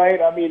sound right.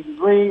 I mean,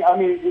 the ring,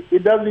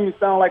 it doesn't even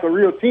sound like a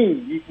real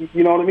team.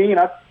 You know what I mean?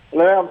 Like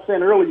I was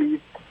saying earlier,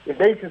 if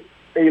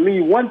they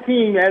leave one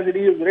team as it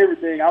is with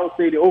everything, I would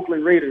say the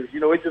Oakland Raiders.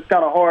 It's just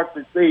kind of hard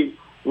to say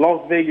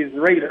Las Vegas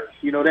Raiders.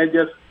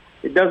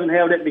 It doesn't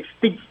have that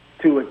mystique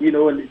to it,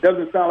 and it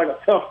doesn't sound like a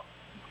tough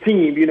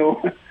team,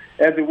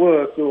 as it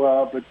was.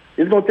 So, but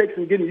it's going to take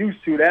some getting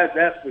used to. That's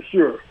for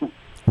sure.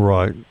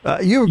 Right.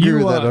 You agree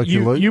with that, don't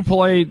you, Luke? You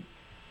played.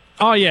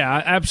 Oh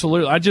yeah,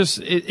 absolutely.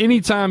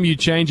 Anytime you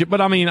change it,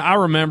 but I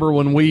remember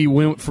when we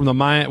went from the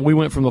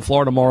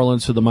Florida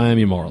Marlins to the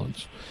Miami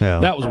Marlins. Yeah.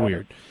 That was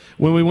weird.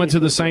 When we went to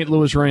the St.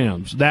 Louis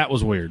Rams, that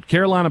was weird.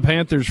 Carolina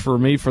Panthers for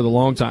me for the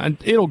long time.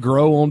 It'll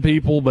grow on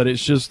people, but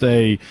it's just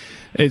so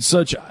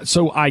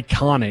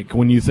iconic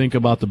when you think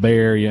about the Bay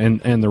Area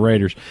and the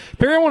Raiders.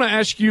 Perry, I want to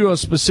ask you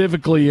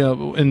specifically,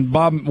 and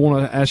Bob, I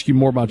want to ask you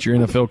more about your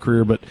NFL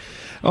career, but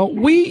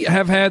we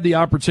have had the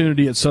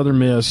opportunity at Southern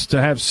Miss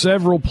to have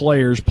several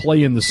players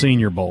play in the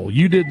Senior Bowl.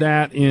 You did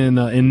that in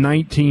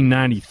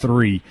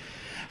 1993.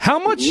 How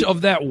much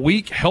of that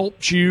week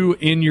helped you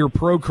in your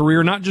pro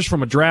career, not just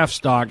from a draft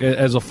stock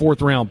as a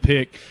fourth-round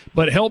pick,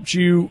 but helped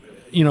you,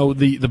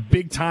 the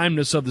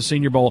big-timeness of the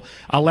Senior Bowl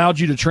allowed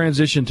you to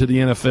transition to the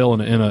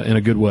NFL in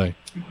a good way?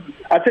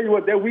 I tell you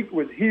what, that week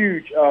was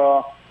huge.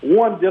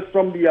 One, just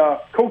from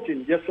the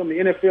coaching, just from the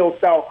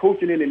NFL-style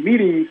coaching in the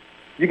meetings,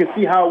 you can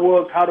see how it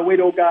was, how the way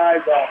those guys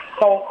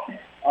thought,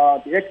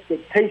 the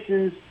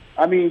expectations.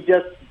 I mean,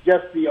 just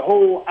the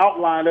whole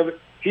outline of it.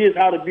 Here's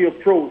how to be a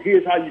pro.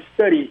 Here's how you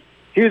study.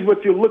 Here's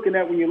what you're looking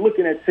at when you're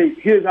looking at tape.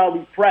 Here's how we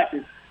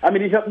practice. I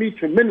mean, it helped me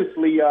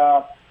tremendously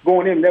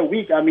going in that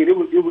week. I mean, it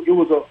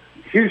was a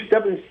huge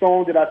stepping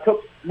stone that I took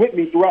with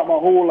me throughout my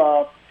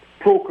whole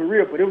pro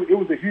career. But it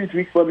was a huge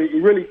week for me.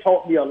 It really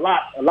taught me a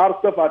lot of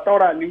stuff I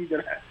thought I knew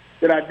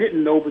that I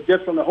didn't know. But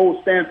just from the whole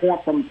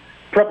standpoint, from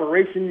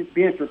preparation,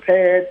 being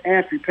prepared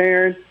and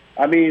preparing.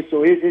 I mean,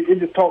 so it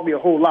just taught me a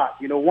whole lot.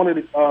 One of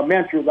the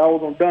mentors, I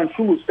was on Don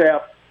Schuler's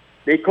staff.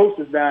 They coached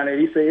us down there.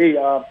 He said, "Hey,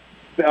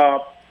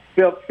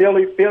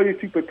 failure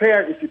to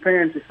prepare is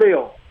preparing to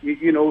fail."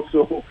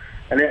 So,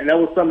 and that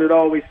was something that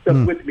always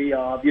stuck with me.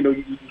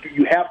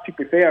 You have to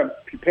prepare,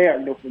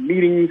 for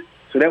meetings,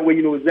 so that way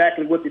you know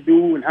exactly what to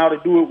do and how to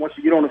do it once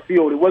you get on the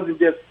field. It wasn't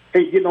just,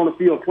 hey, getting on the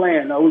field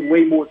playing. No, it was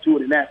way more to it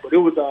than that. But it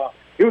was a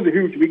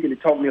huge week, and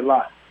it taught me a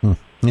lot.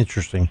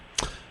 Interesting.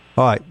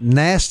 All right,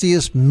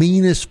 nastiest,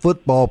 meanest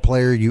football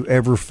player you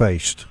ever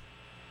faced?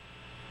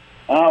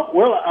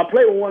 Well, I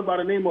played with one by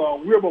the name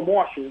of Wilber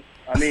Marshall.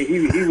 I mean,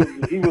 he was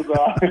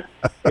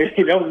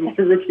that was my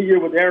rookie year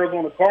with the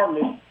Arizona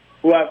Cardinals,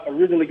 who I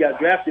originally got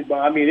drafted by.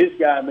 I mean, this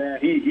guy, man,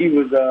 he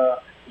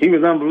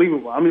was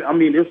unbelievable. I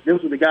mean, this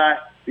was the guy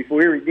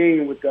before every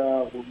game would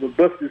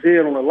bust his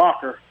head on a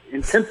locker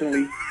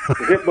intentionally.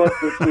 The hip bust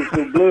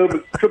so blood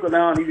would trickle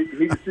down.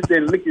 He would sit there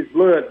and lick his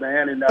blood,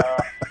 man. And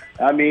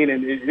I mean,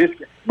 and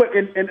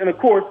of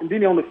course, and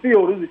then on the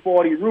field, this is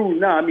before these rules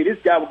now. I mean, this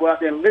guy would go out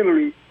there and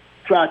literally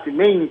try to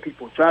maim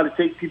people, try to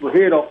take people's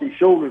head off their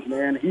shoulders,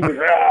 man. He was,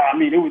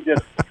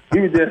 he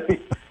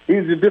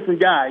was a different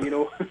guy,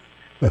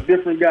 a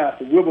different guy.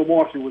 So Wilber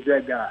Marshall was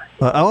that guy.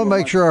 I want to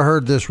make sure I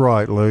heard this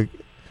right, Luke.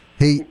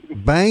 He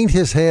banged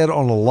his head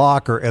on a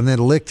locker and then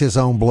licked his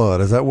own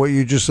blood. Is that what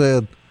you just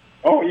said?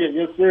 Oh yeah,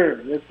 yes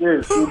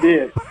sir, sure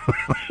did.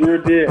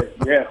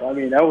 Yes, I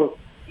mean that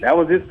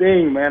was his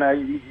thing, man.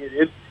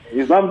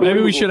 It's unbelievable.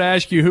 Maybe we should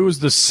ask you who was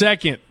the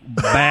second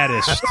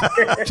baddest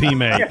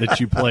teammate that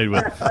you played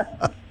with.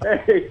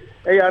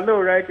 Hey, I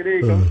know, right?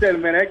 I'm telling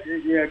you, man,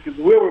 because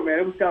Wilber, man,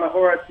 it was kind of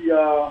hard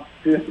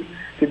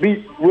to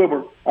beat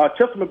Wilber.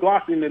 Chester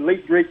McLaughlin, the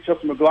late great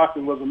Chester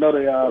McLaughlin, was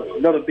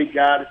another big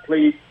guy that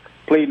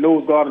played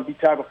nose guard and D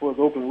tackle for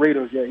the Oakland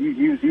Raiders. Yeah,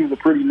 he was a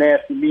pretty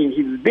nasty mean.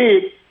 He was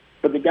big,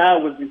 but the guy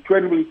was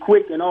incredibly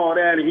quick and all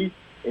that, and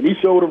he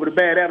showed over the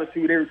bad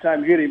attitude every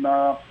time you hit him.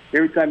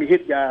 Every time he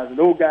hit guys, and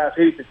those guys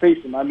hated to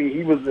face him. I mean,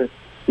 he was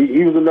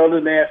another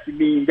nasty,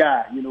 mean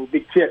guy.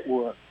 Big Chet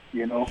was.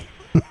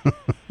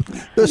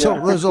 There's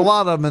a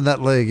lot of them in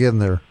that league, isn't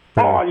there?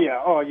 Oh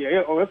yeah.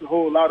 That's a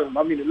whole lot of them.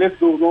 I mean, the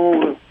list goes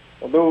on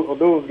of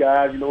those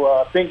guys.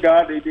 Thank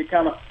God they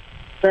kind of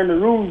turned the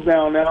rules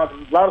down now.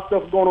 There's a lot of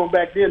stuff going on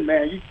back then,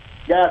 man. You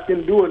guys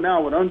can do it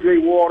now with Andre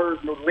Waters,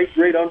 the late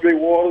great Andre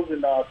Waters,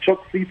 and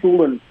Chuck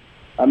Cecil, and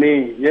I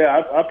mean,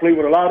 yeah, I played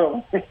with a lot of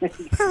them.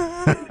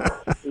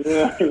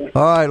 Yeah.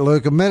 All right,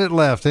 Luke, a minute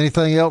left.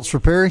 Anything else for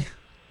Perry?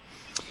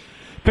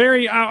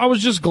 Perry, I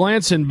was just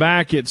glancing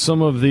back at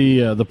some of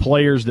the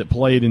players that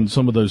played in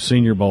some of those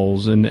Senior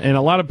Bowls, and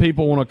a lot of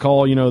people want to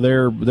call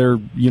their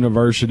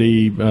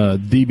university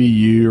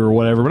DBU or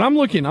whatever, but I'm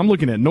looking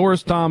at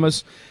Norris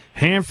Thomas,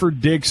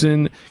 Hanford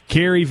Dixon,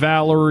 Kerry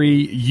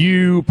Valerie,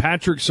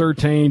 Patrick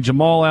Surtain,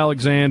 Jamal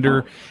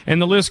Alexander,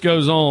 and the list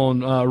goes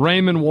on.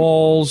 Raymond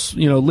Walls,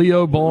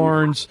 Leo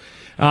Barnes,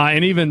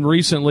 and even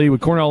recently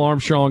with Cornell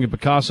Armstrong and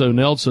Picasso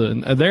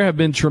Nelson, there have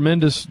been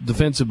tremendous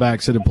defensive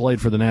backs that have played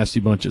for the Nasty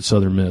Bunch at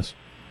Southern Miss.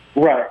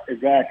 Right,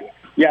 exactly.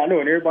 Yeah, I know,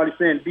 and everybody's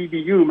saying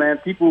DBU, man.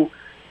 People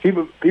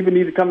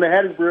need to come to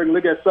Hattiesburg and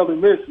look at Southern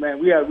Miss, man.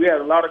 We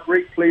had a lot of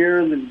great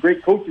players and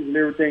great coaches and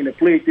everything that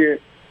played there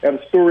at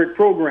a storied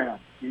program.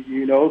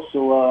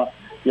 So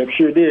yeah,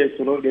 sure did.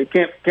 So they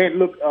can't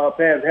look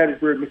past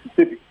Hattiesburg,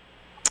 Mississippi.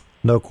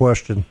 No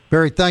question.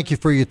 Barry, thank you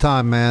for your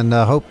time, man.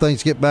 Hope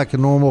things get back to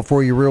normal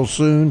for you real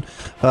soon.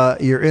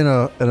 You're in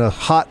a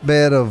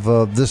hotbed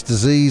of this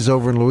disease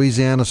over in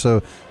Louisiana,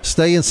 so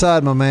stay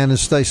inside, my man, and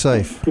stay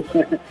safe.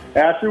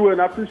 I sure will,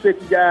 and I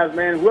appreciate you guys,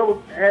 man.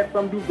 Whoever had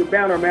something to do with the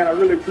banner, man, I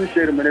really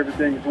appreciate them and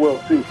everything as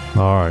well, too.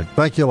 All right.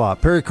 Thank you a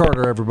lot. Perry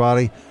Carter,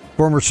 everybody.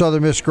 Former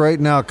Southern Miss great,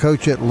 now a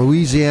coach at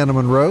Louisiana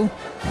Monroe.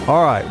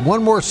 All right,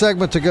 one more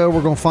segment to go.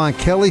 We're going to find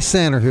Kelly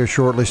Sander here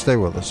shortly. Stay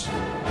with us.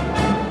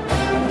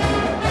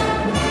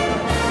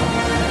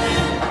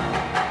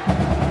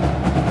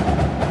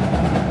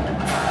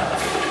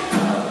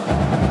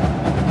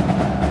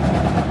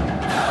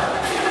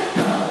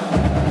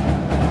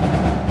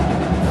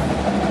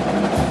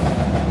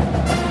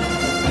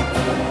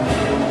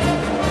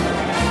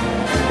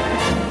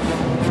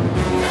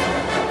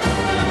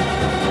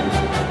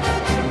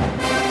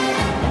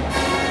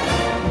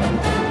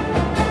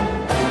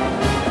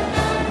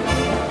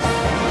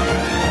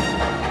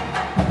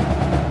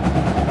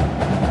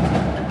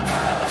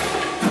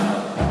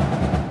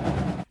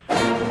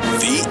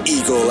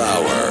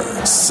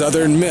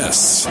 Southern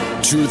Miss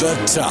to the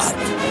top.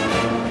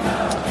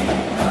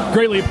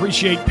 Greatly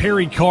appreciate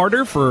Perry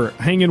Carter for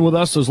hanging with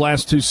us those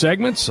last two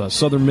segments.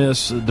 Southern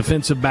Miss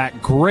defensive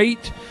back,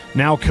 great,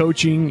 now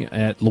coaching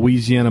at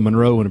Louisiana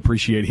Monroe, and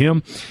appreciate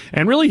him.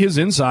 And really his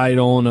insight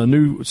on a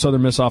new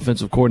Southern Miss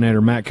offensive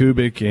coordinator, Matt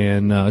Kubik,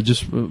 and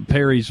just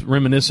Perry's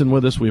reminiscing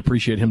with us. We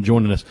appreciate him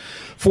joining us.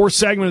 Fourth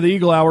segment of the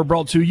Eagle Hour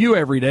brought to you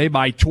every day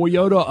by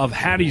Toyota of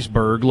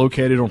Hattiesburg,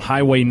 located on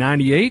Highway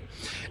 98,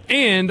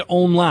 and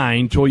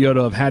online,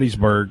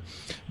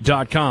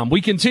 toyotaofhattiesburg.com.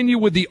 We continue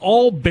with the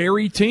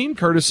All-Berry team,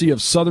 courtesy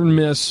of Southern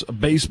Miss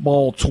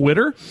Baseball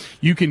Twitter.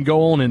 You can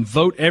go on and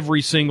vote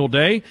every single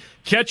day.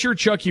 Catcher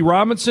Chucky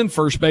Robinson,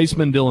 first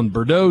baseman Dylan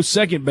Bordeaux,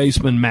 second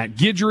baseman Matt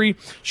Guidry,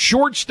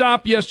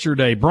 shortstop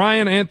yesterday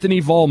Brian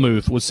Anthony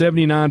Volmuth with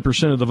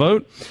 79% of the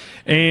vote.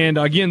 And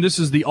again, this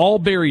is the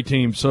All-Berry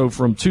team, so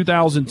from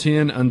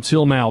 2010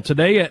 until now.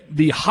 Today at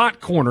the hot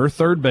corner,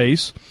 third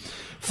base,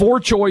 four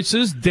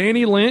choices: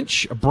 Danny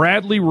Lynch,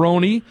 Bradley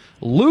Roney,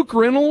 Luke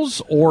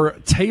Reynolds, or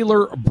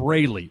Taylor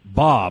Braley.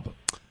 Bob.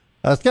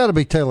 That's got to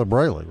be Taylor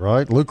Braley,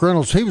 right? Luke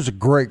Reynolds,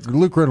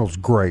 Luke Reynolds,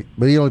 great,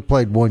 but he only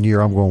played 1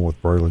 year. I'm going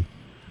with Braley.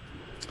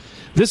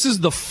 This is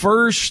the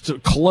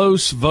first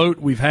close vote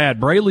we've had.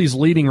 Braley's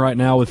leading right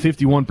now with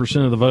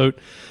 51% of the vote.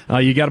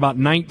 You got about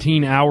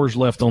 19 hours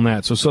left on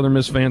that. So Southern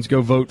Miss fans,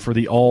 go vote for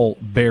the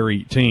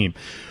All-Berry team.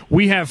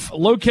 We have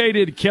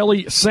located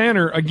Kelly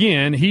Sander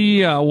again.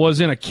 He was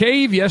in a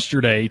cave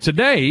yesterday.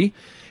 Today,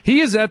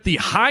 he is at the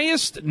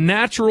highest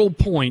natural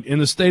point in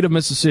the state of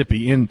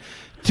Mississippi, in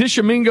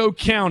Tishomingo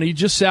County,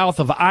 just south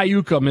of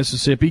Iuka,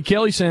 Mississippi.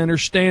 Kelly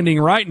Sanders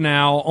standing right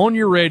now on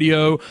your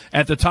radio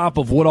at the top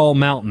of Woodall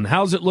Mountain.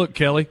 How's it look,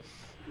 Kelly?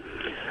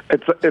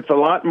 It's a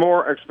lot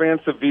more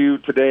expansive view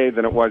today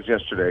than it was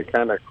yesterday.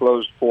 Kind of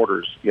closed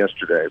quarters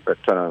yesterday, but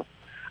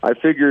I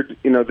figured,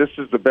 this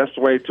is the best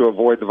way to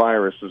avoid the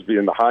virus, is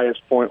being the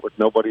highest point with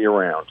nobody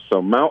around.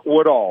 So Mount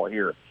Woodall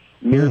here,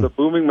 near the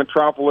booming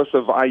metropolis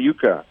of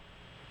Iuka,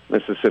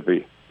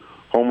 Mississippi,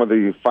 home of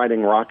the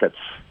Fighting Rockets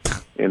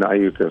in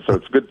Iuka. So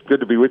it's good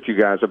to be with you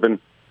guys. I've been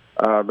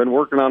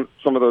working on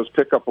some of those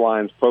pickup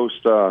lines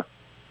post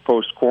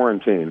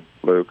quarantine,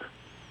 Luke.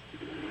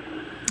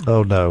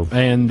 Oh no!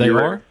 And they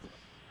are?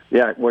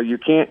 Yeah. Well, you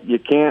can't.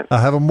 I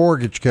have a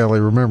mortgage,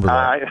 Kelly. Remember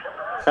that.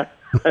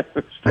 I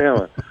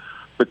understand,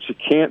 but you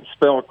can't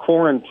spell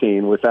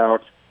quarantine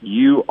without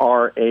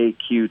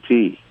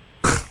URAQT.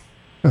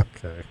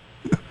 Okay.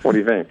 What do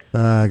you think?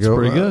 That's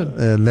pretty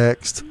good.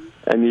 Next.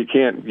 And you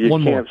can't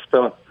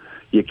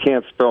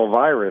spell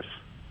virus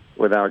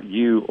without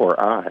U or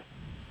I.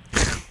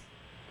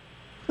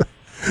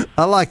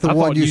 I like the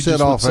one you said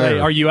off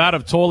air. Are you out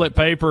of toilet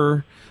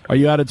paper? Are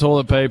you out of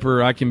toilet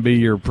paper? I can be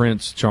your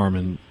Prince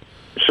Charming.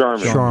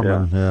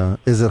 Charmin. Yeah.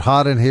 Is it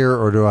hot in here,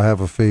 or do I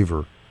have a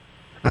fever?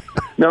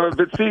 No,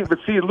 but see,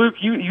 Luke,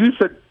 you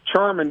said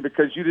Charmin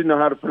because you didn't know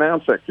how to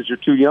pronounce that because you're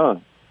too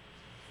young.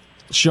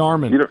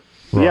 Charmin. Right.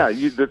 Yeah,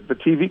 the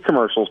TV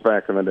commercials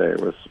back in the day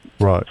was,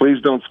 right.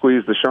 Please don't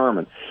squeeze the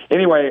Charmin.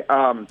 Anyway,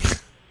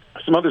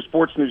 some other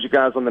sports news, you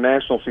guys, on the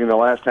national scene in the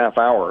last half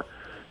hour.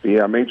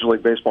 The Major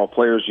League Baseball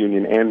Players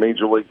Union and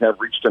Major League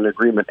have reached an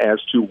agreement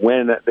as to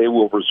when they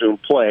will resume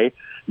play.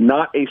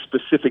 Not a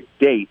specific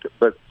date,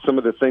 but some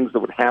of the things that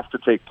would have to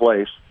take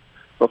place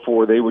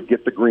before they would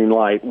get the green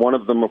light. One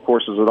of them, of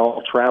course, is that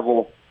all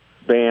travel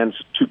bans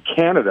to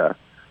Canada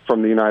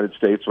from the United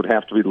States would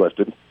have to be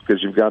lifted,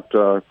 because you've got,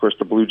 of course,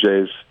 the Blue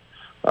Jays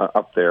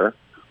up there,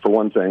 for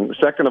one thing.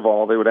 Second of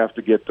all, they would have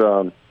to get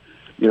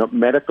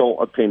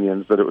medical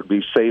opinions that it would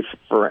be safe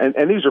for,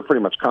 and these are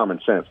pretty much common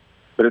sense,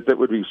 but it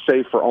would be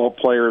safe for all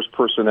players,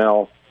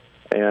 personnel,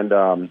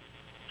 and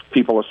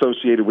people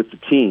associated with the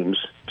teams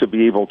to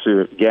be able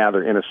to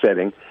gather in a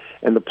setting.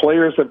 And the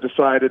players have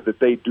decided that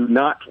they do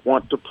not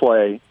want to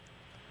play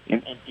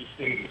in empty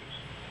stadiums.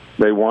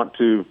 They want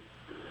to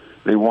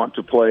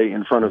play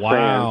in front of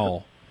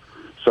fans.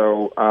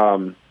 So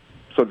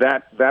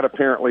that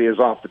apparently is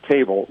off the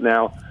table.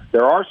 Now,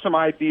 there are some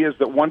ideas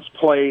that once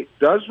play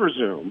does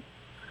resume,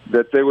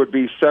 that there would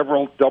be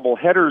several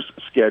doubleheaders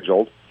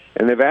scheduled,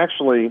 and they've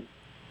actually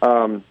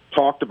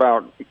talked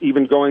about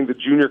even going the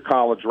junior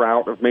college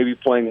route of maybe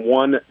playing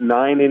one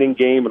 9-inning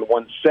game and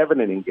one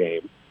 7-inning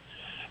game,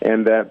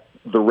 and that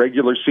the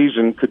regular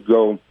season could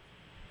go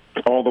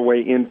all the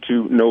way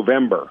into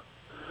November.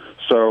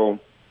 So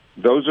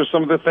those are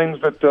some of the things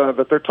that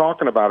they're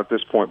talking about at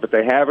this point. But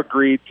they have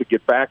agreed to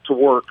get back to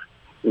work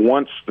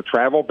once the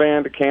travel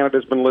ban to Canada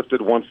has been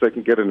lifted, once they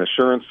can get an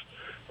assurance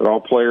that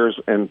all players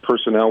and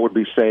personnel would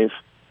be safe,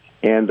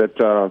 and that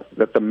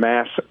the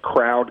mass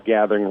crowd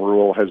gathering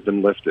rule has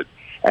been lifted.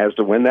 As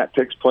to when that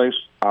takes place,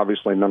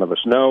 obviously none of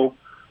us know.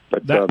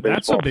 But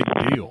that's a big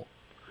deal.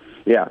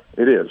 Yeah,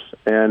 it is.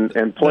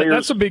 And players.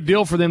 That's a big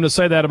deal for them to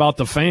say that about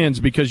the fans,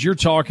 because you're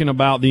talking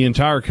about the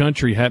entire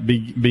country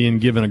being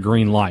given a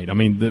green light. I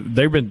mean,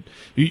 they've been.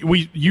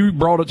 You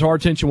brought it to our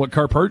attention what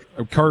Kirk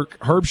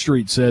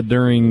Herbstreit said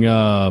during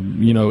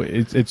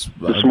it's this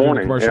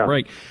morning commercial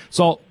break.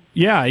 So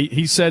Yeah,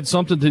 he said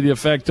something to the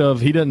effect of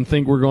he doesn't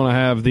think we're going to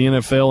have the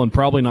NFL and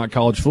probably not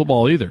college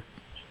football either.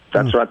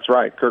 That's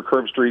right. Kirk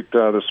Herbstreit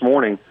this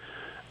morning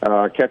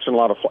catching a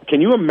lot of – can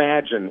you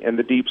imagine in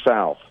the Deep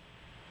South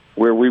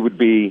where we would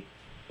be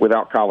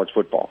without college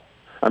football?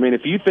 I mean,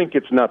 if you think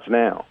it's nuts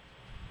now,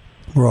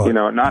 right.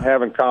 Not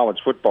having college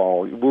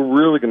football,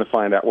 we're really going to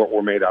find out what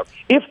we're made of.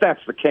 If that's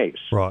the case,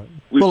 right.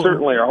 We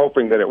certainly are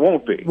hoping that it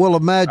won't be. Well,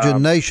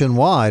 imagine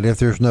nationwide if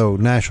there's no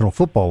National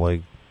Football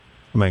League.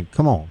 I mean,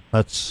 come on.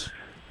 That's...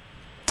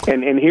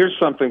 And here's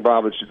something,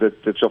 Bob,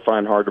 that you'll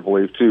find hard to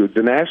believe, too.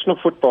 The National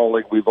Football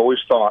League, we've always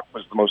thought,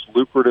 was the most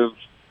lucrative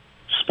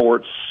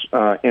sports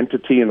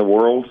entity in the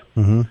world.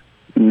 Mm-hmm.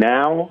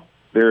 Now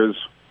there's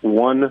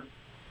one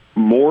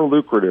more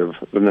lucrative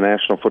than the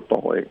National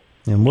Football League.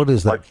 And what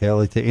is that,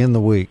 Kelly, to end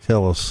the week?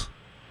 Tell us.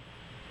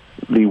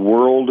 The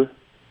World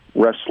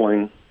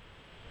Wrestling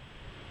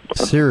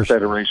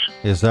Federation.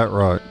 Is that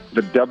right?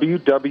 The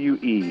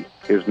WWE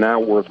is now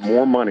worth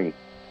more money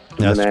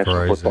than the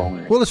National Football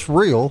League. Well, it's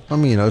real. I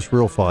mean, it's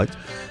real fights.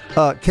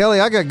 Kelly,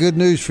 I got good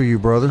news for you,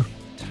 brother.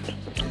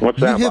 What's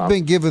that, You have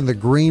been given the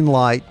green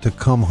light to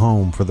come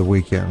home for the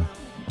weekend.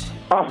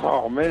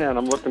 Oh, man,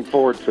 I'm looking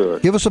forward to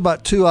it. Give us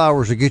about 2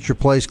 hours to get your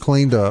place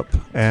cleaned up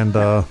and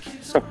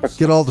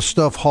get all the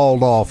stuff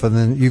hauled off, and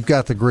then you've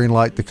got the green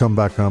light to come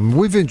back home.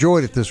 We've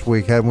enjoyed it this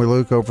week, haven't we,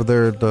 Luke, over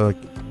there at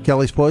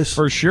Kelly's place?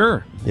 For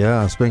sure.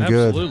 Yeah, it's been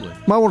good. Absolutely.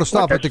 Might want to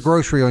stop at the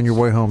grocery on your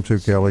way home, too,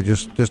 Kelly,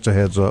 just a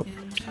heads up.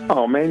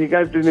 Oh, man, you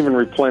guys didn't even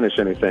replenish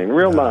anything.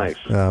 Real nice.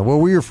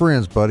 Well, we're your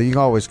friends, buddy. You can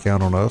always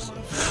count on us.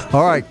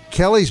 All right,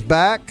 Kelly's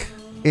back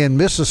in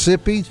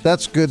Mississippi.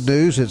 That's good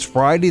news. It's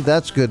Friday.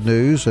 That's good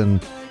news.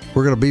 And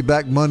we're going to be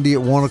back Monday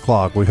at 1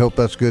 o'clock. We hope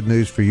that's good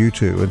news for you,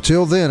 too.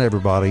 Until then,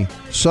 everybody,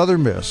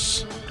 Southern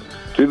Miss.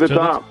 To the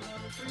top.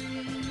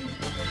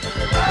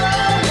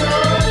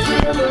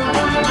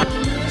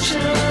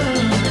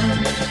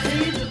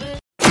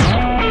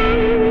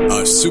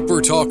 A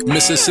SuperTalk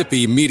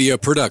Mississippi media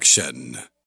production.